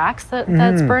through the cracks that's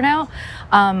burnout.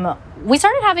 We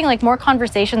started having like more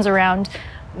conversations around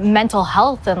mental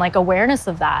health and like awareness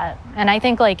of that. And I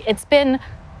think like it's been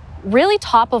really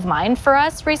top of mind for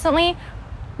us recently,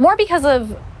 more because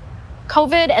of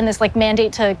COVID and this like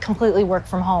mandate to completely work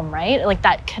from home, right? Like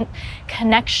that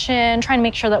connection, trying to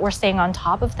make sure that we're staying on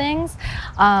top of things.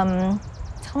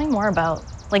 Tell me more about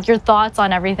Like your thoughts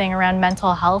on everything around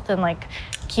mental health and like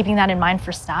keeping that in mind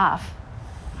for staff.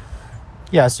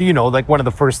 Yeah, so like one of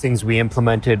the first things we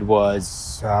implemented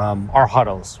was our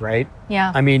huddles, right?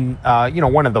 Yeah. I mean,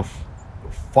 one of the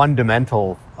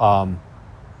fundamental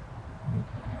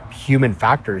human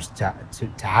factors to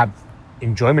have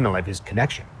enjoyment in life is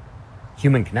connection.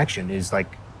 Human connection is like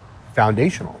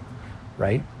foundational,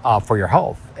 right, for your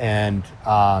health. And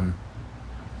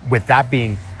with that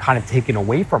being kind of taken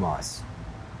away from us,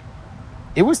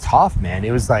 it was tough, man.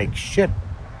 It was like, shit,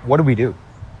 what do we do?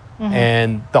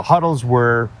 And the huddles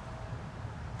were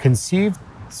conceived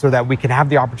so that we can have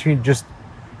the opportunity to just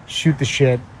shoot the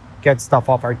shit, get stuff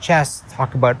off our chests,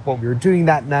 talk about what we were doing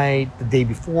that night, the day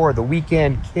before, the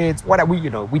weekend, kids, whatever,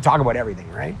 we talk about everything,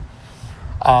 right?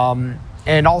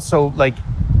 And also, like,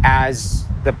 as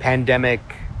the pandemic,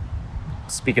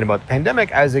 speaking about the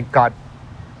pandemic, as it got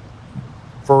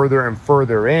further and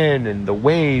further in, and the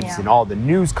waves and all the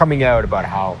news coming out about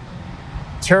how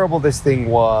terrible this thing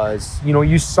was,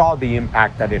 you saw the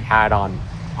impact that it had on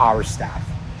our staff.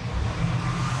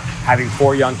 Having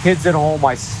 4 young kids at home,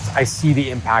 I see the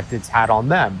impact it's had on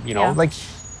them. Like,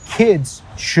 kids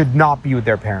should not be with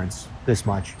their parents this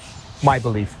much, my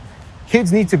belief.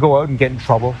 Kids need to go out and get in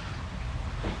trouble,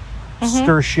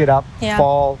 stir shit up,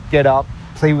 fall, get up,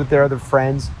 play with their other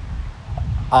friends.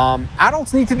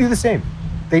 Adults need to do the same.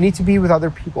 They need to be with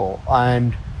other people.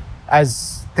 And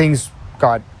as things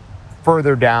got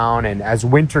further down and as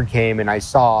winter came, and I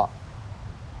saw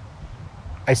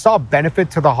a benefit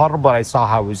to the huddle, but I saw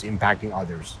how it was impacting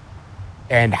others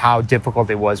and how difficult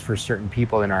it was for certain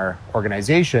people in our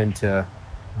organization to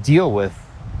deal with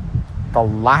the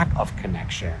lack of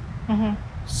connection.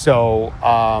 So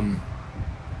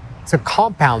to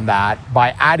compound that by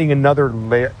adding another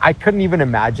layer, I couldn't even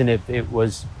imagine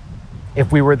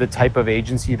if we were the type of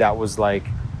agency that was like,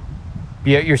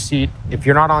 be at your seat. If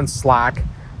you're not on Slack,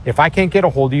 if I can't get a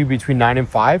hold of you between 9 and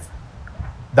 5,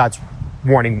 that's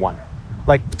warning 1.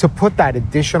 Like, to put that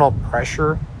additional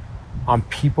pressure on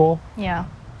people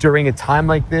during a time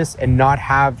like this and not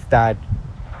have that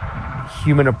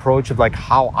human approach of like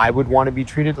how I would want to be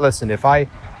treated. Listen, if I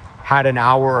had an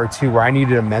hour or 2 where I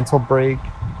needed a mental break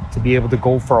to be able to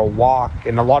go for a walk,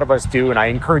 and a lot of us do, and I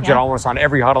encourage it almost on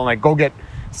every huddle, like, go get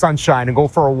sunshine and go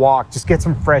for a walk, just get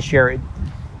some fresh air.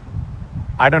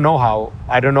 I don't know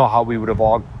how we would have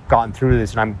all gotten through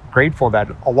this, and I'm grateful that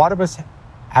a lot of us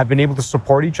have been able to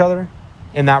support each other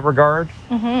in that regard.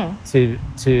 And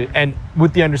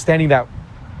with the understanding that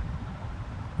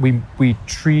we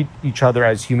treat each other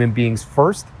as human beings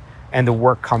first, and the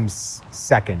work comes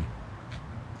second.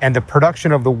 And the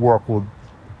production of the work will,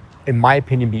 in my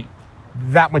opinion, be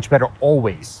that much better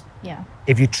always.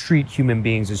 If you treat human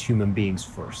beings as human beings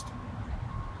first.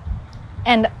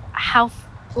 And how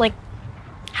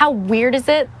weird is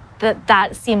it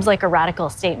that seems like a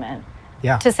radical statement?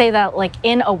 To say that, like,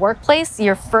 in a workplace,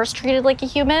 you're first treated like a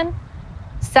human,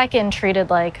 second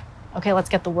treated like, okay, let's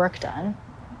get the work done.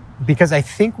 Because I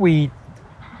think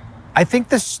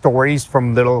the stories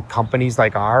from little companies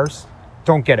like ours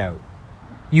don't get out.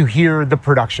 You hear the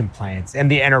production plants and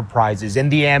the enterprises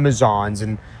and the Amazons,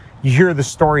 and you hear the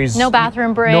stories. No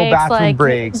bathroom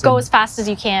breaks. Go as fast as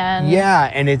you can.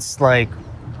 Yeah, and it's like,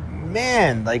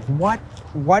 man, like, what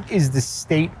is the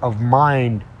state of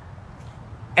mind?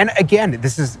 And again,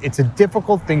 it's a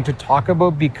difficult thing to talk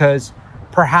about, because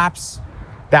perhaps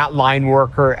that line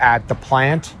worker at the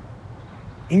plant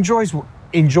enjoys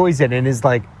it and is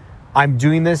like, I'm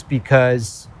doing this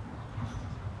because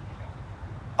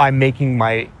I'm making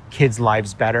my kids'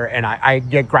 lives better, and I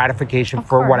get gratification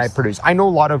for what I produce. I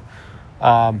know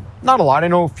I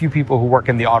know a few people who work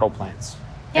in the auto plants,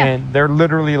 and they're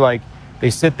literally like, they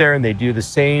sit there and they do the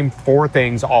same 4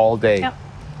 things all day.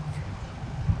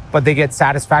 But they get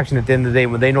satisfaction at the end of the day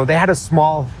when they know they had a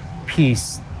small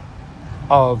piece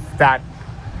of that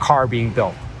car being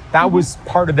built. That was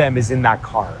part of them, is in that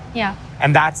car.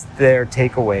 And that's their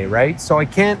takeaway, right? So I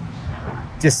can't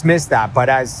dismiss that. But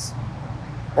as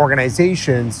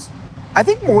organizations, I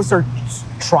think most are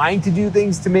trying to do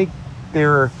things to make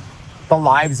the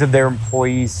lives of their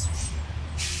employees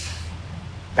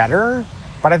better.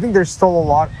 But I think there's still a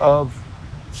lot of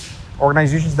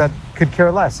organizations that could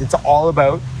care less. It's all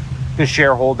about the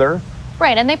shareholder.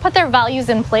 Right, and they put their values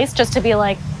in place just to be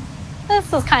like,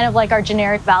 this is kind of like our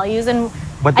generic values.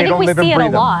 But I think we see it a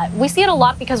lot. We see it a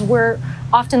lot because we're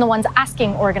often the ones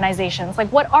asking organizations,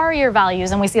 like, what are your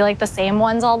values? And we see like the same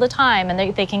ones all the time, and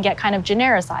they can get kind of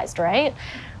genericized, right?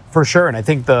 For sure. And I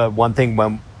think the one thing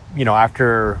when,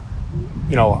 after,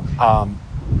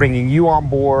 bringing you on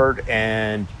board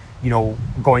and,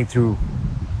 going through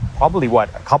probably a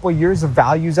couple of years of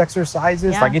values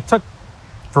exercises. Yeah. Like it took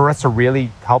for us to really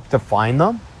help define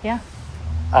them. Yeah.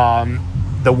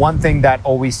 The one thing that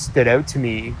always stood out to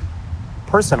me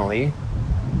personally,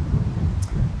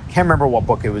 can't remember what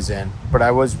book it was in, but I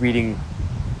was reading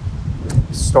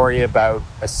a story about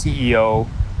a CEO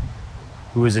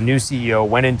who was a new CEO,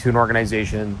 went into an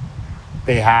organization.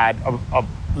 They had a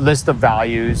list of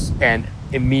values, and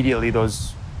immediately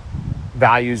those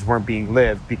values weren't being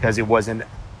lived because it wasn't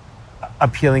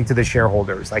appealing to the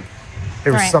shareholders. Like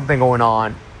there was something going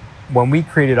on. When we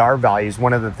created our values,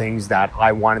 one of the things that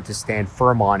I wanted to stand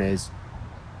firm on is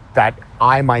that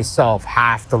I myself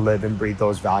have to live and breathe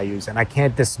those values. And I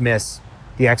can't dismiss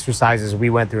the exercises we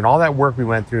went through and all that work we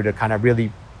went through to kind of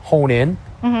really hone in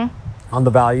on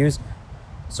the values.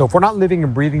 So if we're not living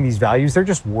and breathing these values, they're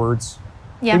just words.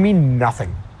 Yeah. They mean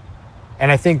nothing.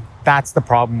 And I think that's the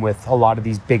problem with a lot of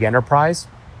these big enterprise.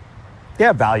 They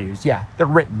have values, yeah, they're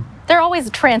written. They're always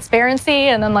transparency,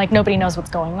 and then like nobody knows what's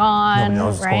going on. Nobody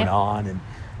knows what's going on, and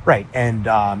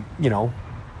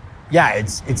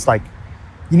it's like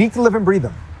you need to live and breathe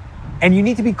them, and you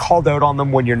need to be called out on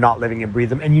them when you're not living and breathe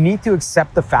them, and you need to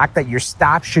accept the fact that your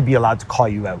staff should be allowed to call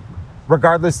you out,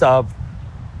 regardless of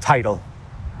title.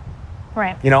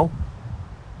 Right.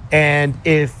 And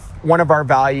if one of our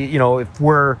value, if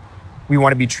we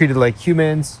want to be treated like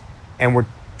humans, and we're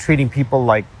treating people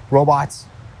like robots,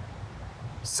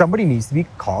 somebody needs to be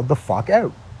called the fuck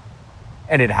out.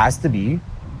 And it has to be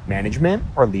management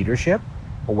or leadership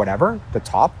or whatever, the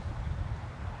top.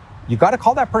 You got to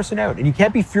call that person out, and you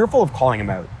can't be fearful of calling them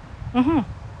out.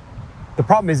 The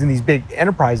problem is in these big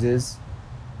enterprises,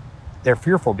 they're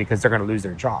fearful because they're going to lose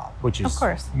their job, which is, of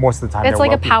course, most of the time. It's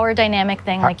like a power dynamic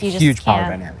thing. Like you just huge can't.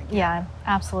 Power dynamic. Yeah,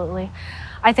 absolutely.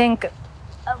 I think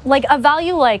like a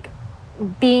value like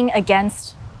being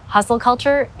against hustle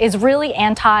culture is really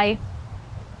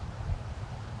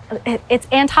it's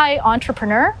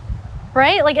anti-entrepreneur,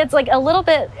 right? Like it's like a little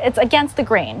bit, it's against the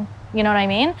grain. You know what I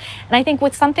mean? And I think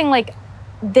with something like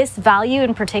this value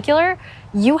in particular,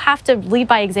 you have to lead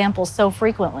by example so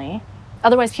frequently.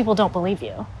 Otherwise people don't believe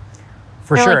you.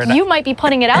 For sure. Like, you might be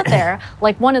putting it out there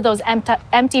like one of those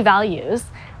empty values,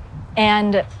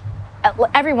 and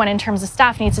everyone in terms of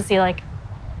staff needs to see like,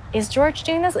 is George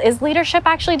doing this? Is leadership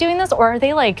actually doing this? Or are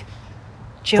they like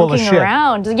joking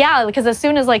around? Yeah, because as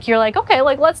soon as like you're like, okay,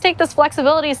 like let's take this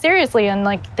flexibility seriously, and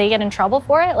like they get in trouble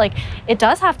for it, like it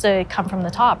does have to come from the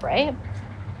top, right?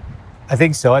 I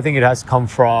think so. I think it has to come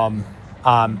from,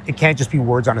 it can't just be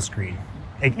words on a screen.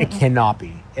 It cannot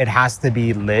be. It has to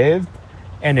be lived,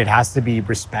 and it has to be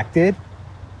respected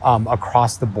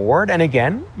across the board. And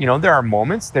again, there are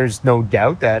moments, there's no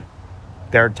doubt that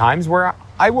there are times where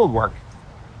I will work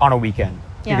on a weekend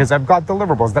because I've got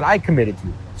deliverables that I committed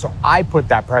to. So I put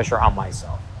that pressure on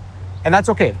myself. And that's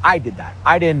okay if I did that.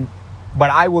 I didn't, but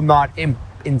I will not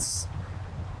insist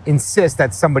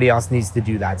that somebody else needs to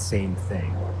do that same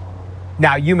thing.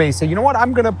 Now you may say, you know what,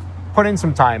 I'm gonna put in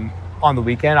some time on the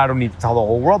weekend. I don't need to tell the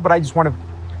whole world, but I just want to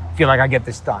feel like I get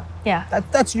this done. Yeah.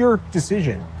 That's your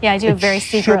decision. Yeah, I do it very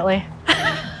secretly.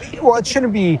 Well, it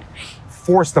shouldn't be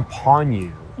forced upon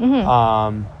you.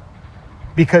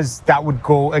 Because that would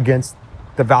go against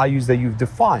the values that you've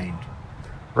defined,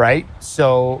 right?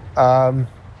 So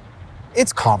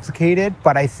it's complicated,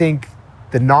 but I think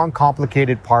the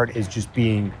non-complicated part is just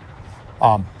being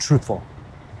truthful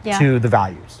to the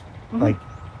values. Like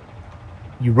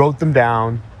you wrote them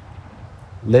down,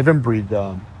 live and breathe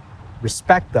them,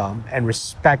 respect them, and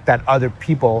respect that other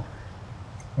people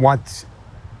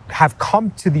have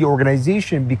come to the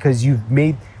organization because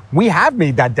we have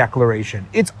made that declaration.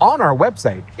 It's on our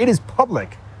website. It is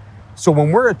public. So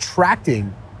when we're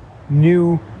attracting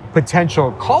new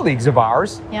potential colleagues of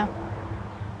ours,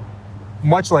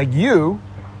 much like you,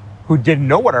 who didn't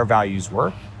know what our values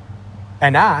were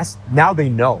and asked, now they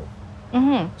know.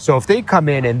 So if they come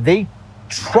in and they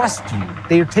trust you,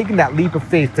 they are taking that leap of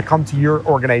faith to come to your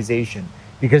organization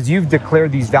because you've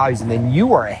declared these values, and then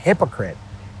you are a hypocrite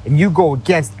and you go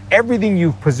against everything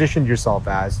you've positioned yourself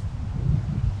as.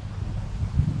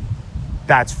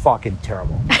 That's fucking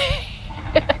terrible.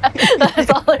 That's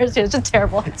all there is to it. It's just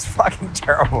terrible. It's fucking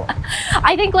terrible.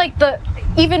 I think like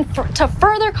to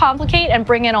further complicate and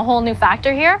bring in a whole new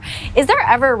factor here, is there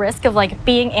ever a risk of like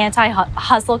being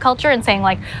anti-hustle culture and saying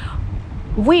like,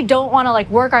 we don't want to like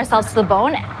work ourselves to the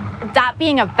bone, that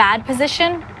being a bad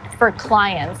position for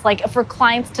clients, like for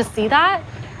clients to see that?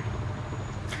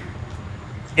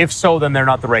 If so, then they're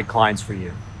not the right clients for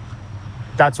you.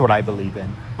 That's what I believe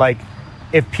in. Like,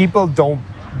 if people don't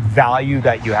value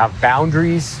that you have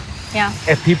boundaries,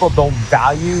 if people don't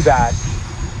value that,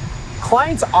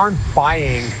 clients aren't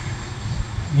buying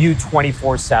you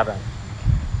 24/7.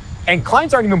 And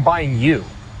clients aren't even buying you.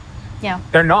 Yeah.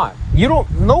 They're not.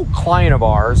 No client of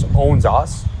ours owns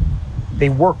us. They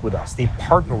work with us. They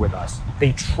partner with us.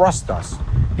 They trust us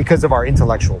because of our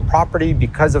intellectual property,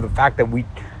 because of the fact that we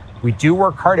do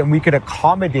work hard and we can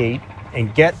accommodate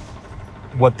and get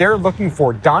what they're looking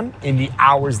for done in the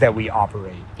hours that we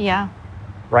operate. Yeah.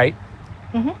 Right?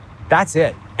 That's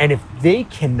it. And if they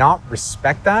cannot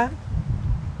respect that,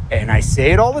 and I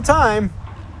say it all the time,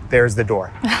 there's the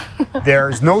door.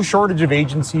 There's no shortage of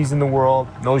agencies in the world,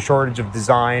 no shortage of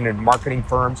design and marketing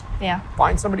firms. Yeah.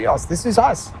 Find somebody else. This is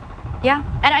us. Yeah.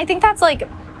 And I think that's like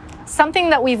something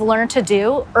that we've learned to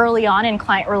do early on in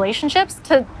client relationships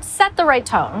to set the right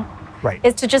tone. Right.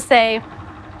 Is to just say,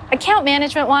 account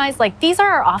management wise, like these are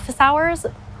our office hours,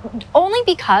 only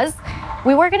because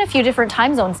we work in a few different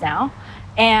time zones now.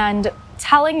 And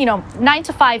telling, 9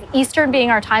 to 5 Eastern being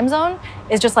our time zone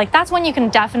is just like, that's when you can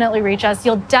definitely reach us.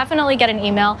 You'll definitely get an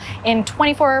email in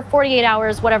 24, 48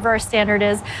 hours, whatever our standard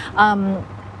is.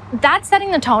 That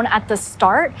setting the tone at the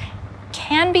start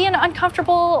can be an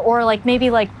uncomfortable, or like maybe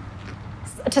like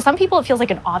to some people it feels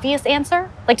like an obvious answer.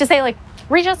 Like to say like,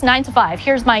 reach us 9 to 5,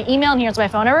 here's my email and here's my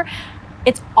phone number.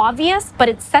 It's obvious, but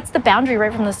it sets the boundary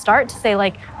right from the start to say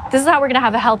like, this is how we're gonna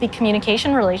have a healthy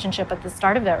communication relationship at the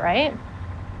start of it, right?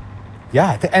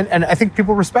 Yeah, and I think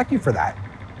people respect you for that.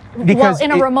 Because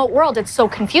in a remote world, it's so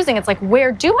confusing. It's like,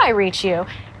 where do I reach you?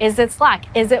 Is it Slack?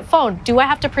 Is it phone? Do I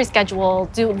have to pre-schedule?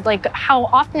 How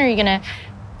often are you gonna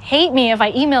hate me if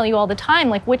I email you all the time?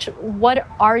 Like, what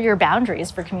are your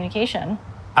boundaries for communication?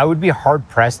 I would be hard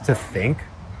pressed to think,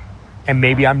 and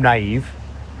maybe I'm naive,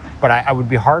 but I would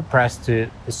be hard pressed to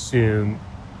assume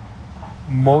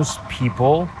most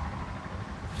people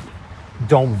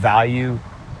don't value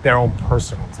their own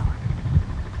personal time.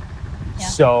 Yeah.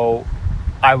 So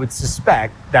I would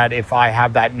suspect that if I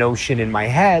have that notion in my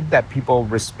head that people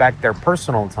respect their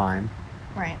personal time,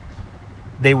 right,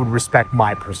 they would respect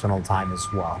my personal time as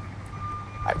well.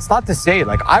 It's not to say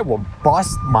like I will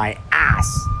bust my ass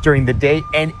during the day,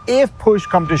 and if push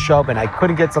comes to shove and I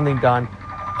couldn't get something done,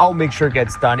 I'll make sure it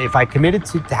gets done. If I committed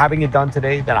to having it done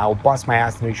today, then I'll bust my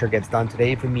ass to make sure it gets done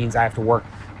today. If it means I have to work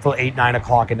till 8, 9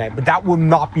 o'clock at night, but that will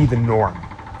not be the norm.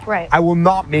 Right. I will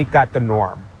not make that the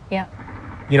norm. Yeah.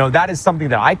 That is something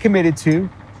that I committed to,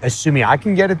 assuming I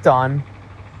can get it done,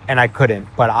 and I couldn't.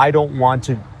 But I don't want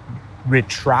to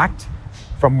retract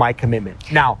from my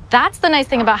commitment. Now, that's the nice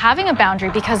thing about having a boundary,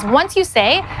 because once you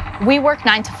say, we work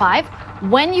 9 to 5,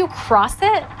 when you cross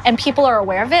it and people are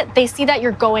aware of it, they see that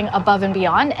you're going above and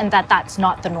beyond and that that's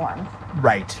not the norm.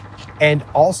 Right. And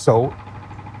also,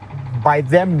 by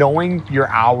them knowing your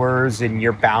hours and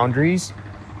your boundaries,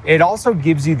 it also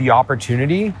gives you the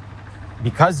opportunity,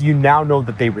 because you now know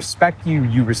that they respect you,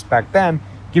 you respect them,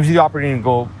 gives you the opportunity to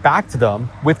go back to them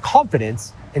with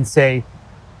confidence and say,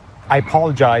 I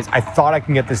apologize, I thought I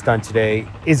can get this done today.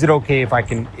 Is it okay if I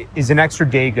can, is an extra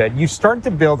day good? You start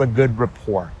to build a good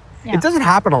rapport. Yeah. It doesn't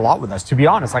happen a lot with us, to be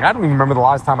honest. Like, I don't even remember the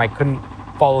last time I couldn't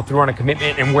follow through on a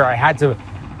commitment and where I had to,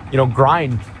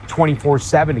 grind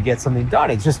 24/7 to get something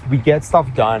done. It's just, we get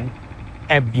stuff done.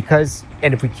 And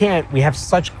if we can't, we have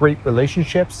such great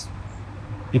relationships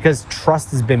because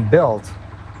trust has been built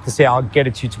to say, I'll get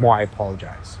it to you tomorrow, I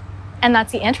apologize. And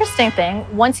that's the interesting thing.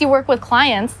 Once you work with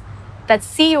clients that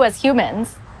see you as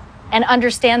humans and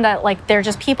understand that like they're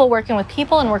just people working with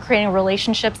people and we're creating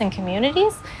relationships and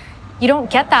communities, you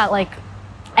don't get that like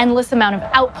endless amount of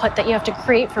output that you have to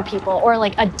create for people, or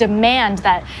like a demand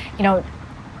that,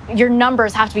 your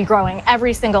numbers have to be growing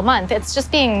every single month. It's just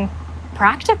being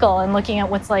practical and looking at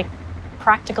what's like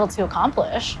practical to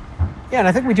accomplish. Yeah, and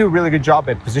I think we do a really good job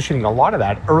at positioning a lot of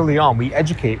that early on.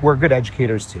 We're good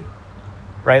educators too,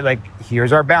 right? Like,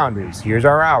 here's our boundaries, here's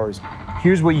our hours,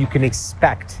 here's what you can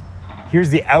expect, here's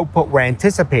the output we're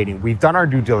anticipating. We've done our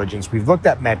due diligence, we've looked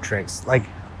at metrics, like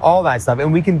all that stuff,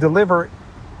 and we can deliver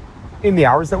in the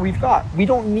hours that we've got. We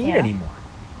don't need any more.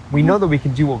 We know that we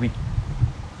can do what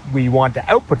we want to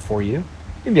output for you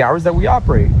in the hours that we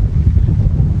operate.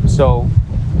 So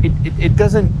it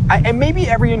doesn't, and maybe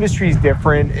every industry is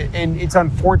different, and it's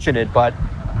unfortunate, but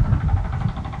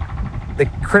the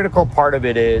critical part of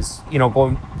it is,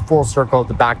 going full circle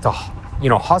back to,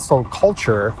 hustle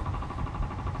culture.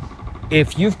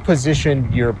 If you've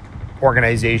positioned your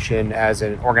organization as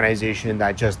an organization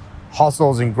that just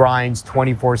hustles and grinds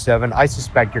 24/7, I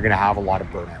suspect you're going to have a lot of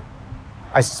burnout.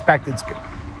 I suspect it's good.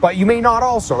 But you may not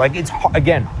also. Like, it's,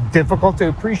 again, difficult to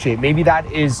appreciate. Maybe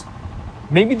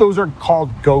those are called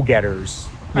go-getters.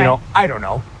 I don't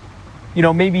know.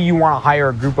 Maybe you want to hire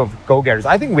a group of go-getters.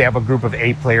 I think we have a group of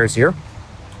A players here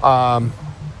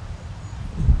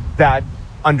that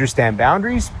understand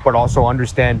boundaries, but also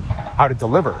understand how to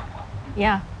deliver.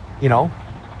 Yeah. You know,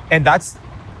 and that's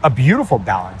a beautiful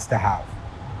balance to have.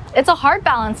 It's a hard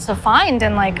balance to find.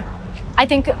 And like, I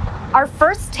think our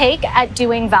first take at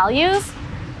doing values,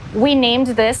 we named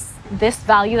this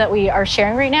value that we are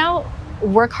sharing right now,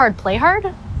 work hard, play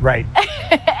hard. Right.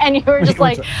 And you were just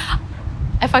like,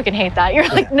 I fucking hate that. You're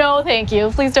like, no, thank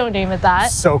you. Please don't name it that.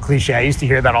 So cliche. I used to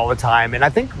hear that all the time. And I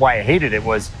think why I hated it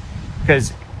was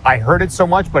because I heard it so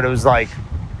much, but it was like,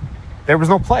 there was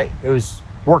no play. It was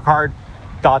work hard, ...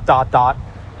 Well,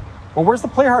 where's the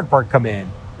play hard part come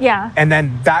in? Yeah. And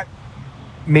then that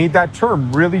made that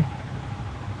term really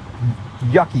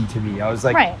yucky to me. I was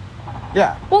like, right.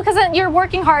 Yeah. Well, because then you're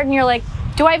working hard and you're like,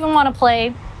 do I even want to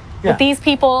play with these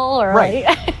people? Or right.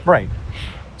 Right.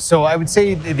 So I would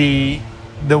say the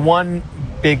one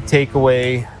big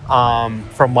takeaway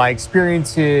from my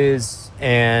experiences,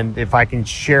 and if I can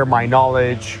share my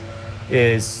knowledge,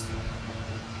 is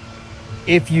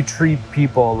if you treat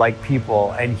people like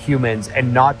people and humans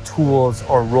and not tools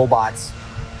or robots,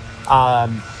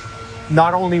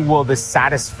 not only will the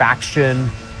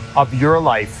satisfaction of your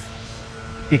life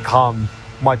become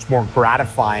much more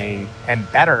gratifying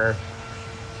and better,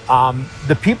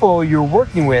 the people you're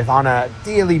working with on a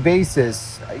daily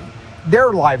basis,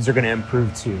 their lives are going to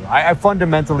improve too. I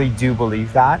fundamentally do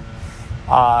believe that.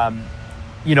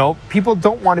 You know, people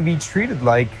don't want to be treated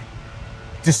like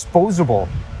disposable.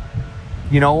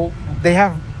 You know, they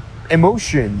have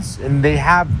emotions and they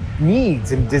have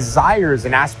needs and desires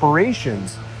and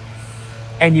aspirations.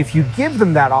 And if you give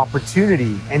them that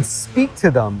opportunity and speak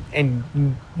to them and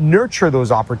nurture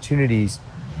those opportunities,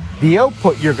 the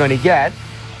output you're going to get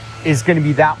is going to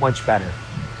be that much better.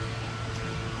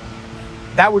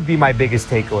 That would be my biggest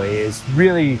takeaway, is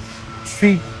really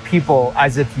treat people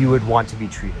as if you would want to be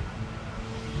treated.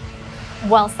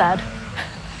 Well said.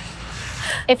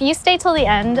 If you stay till the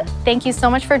end, thank you so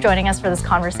much for joining us for this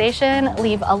conversation.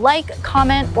 Leave a like,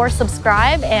 comment, or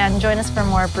subscribe, and join us for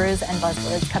more brews and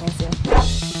buzzwords coming soon.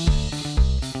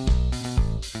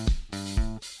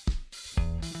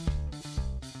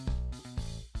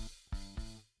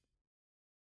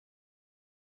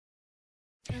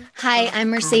 Hi, I'm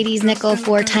Mercedes Nichol,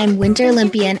 four-time Winter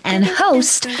Olympian and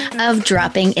host of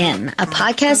Dropping In, a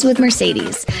podcast with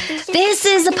Mercedes. This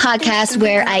is a podcast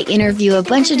where I interview a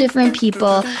bunch of different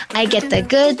people. I get the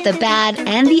good, the bad,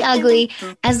 and the ugly,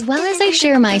 as well as I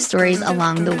share my stories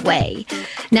along the way.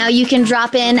 Now you can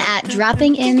drop in at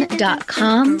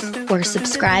droppingin.com or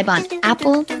subscribe on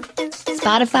Apple,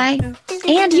 Spotify,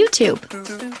 and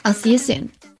YouTube. I'll see you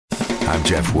soon. I'm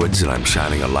Jeff Woods, and I'm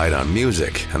shining a light on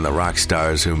music and the rock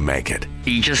stars who make it.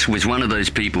 He just was one of those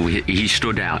people, he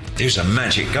stood out. He was a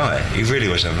magic guy. He really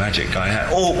was a magic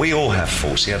guy. We all have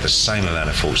faults. He had the same amount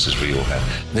of faults as we all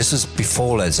have. This was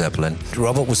before Led Zeppelin.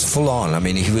 Robert was full on. I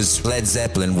mean, he was Led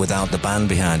Zeppelin without the band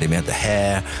behind him. He had the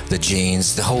hair, the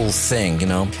jeans, the whole thing, you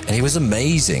know, and he was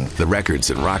amazing. The Records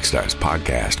and Rockstars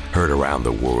podcast, heard around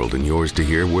the world and yours to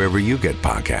hear wherever you get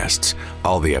podcasts.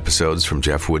 All the episodes from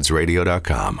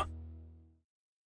JeffWoodsRadio.com.